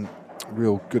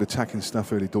 Real good attacking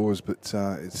stuff early doors, but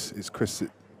it's Chris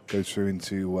that goes through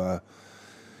into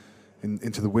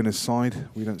the winner's side.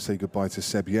 We don't say goodbye to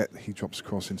Seb yet. He drops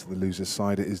across into the loser's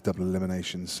side. It is double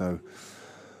elimination, so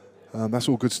that's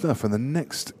all good stuff. And the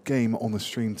next game on the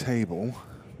stream table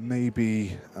may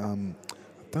be.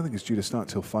 I don't think it's due to start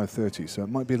till 5:30, so it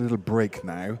might be a little break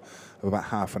now of about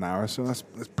half an hour. So that's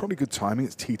probably good timing.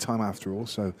 It's tea time after all.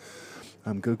 So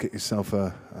go get yourself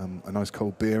a nice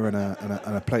cold beer and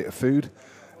a plate of food,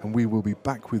 and we will be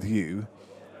back with you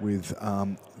with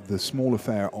the small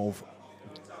affair of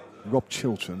Rob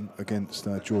Chilton against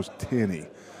George Tierney.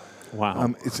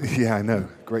 Wow. Yeah, I know.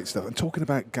 Great stuff. And talking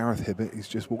about Gareth Hibbett, he's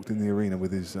just walked in the arena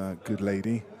with his good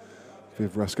lady,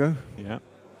 Viv Rusco. Yeah.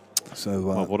 So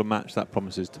well, what a match that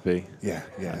promises to be. Yeah,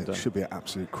 it should be an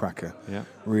absolute cracker. Yeah.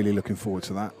 Really looking forward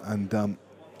to that. And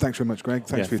thanks very much, Greg.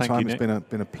 Thanks for your time. It's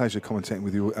been a pleasure commentating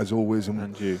with you as always.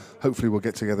 And you. Hopefully we'll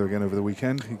get together again over the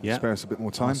weekend. You can spare us a bit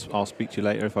more time. I'll speak to you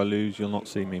later. If I lose, you'll not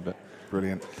see me. But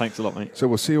brilliant. Thanks a lot, mate. So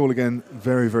we'll see you all again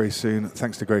very, very soon.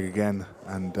 Thanks to Greg again.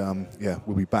 And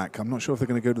we'll be back. I'm not sure if they're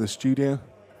going to go to the studio.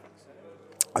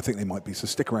 I think they might be. So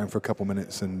stick around for a couple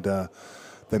minutes, and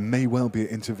there may well be an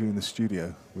interview in the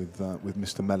studio with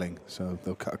Mr. Melling. So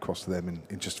they'll cut across to them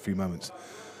in just a few moments.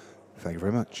 Thank you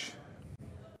very much.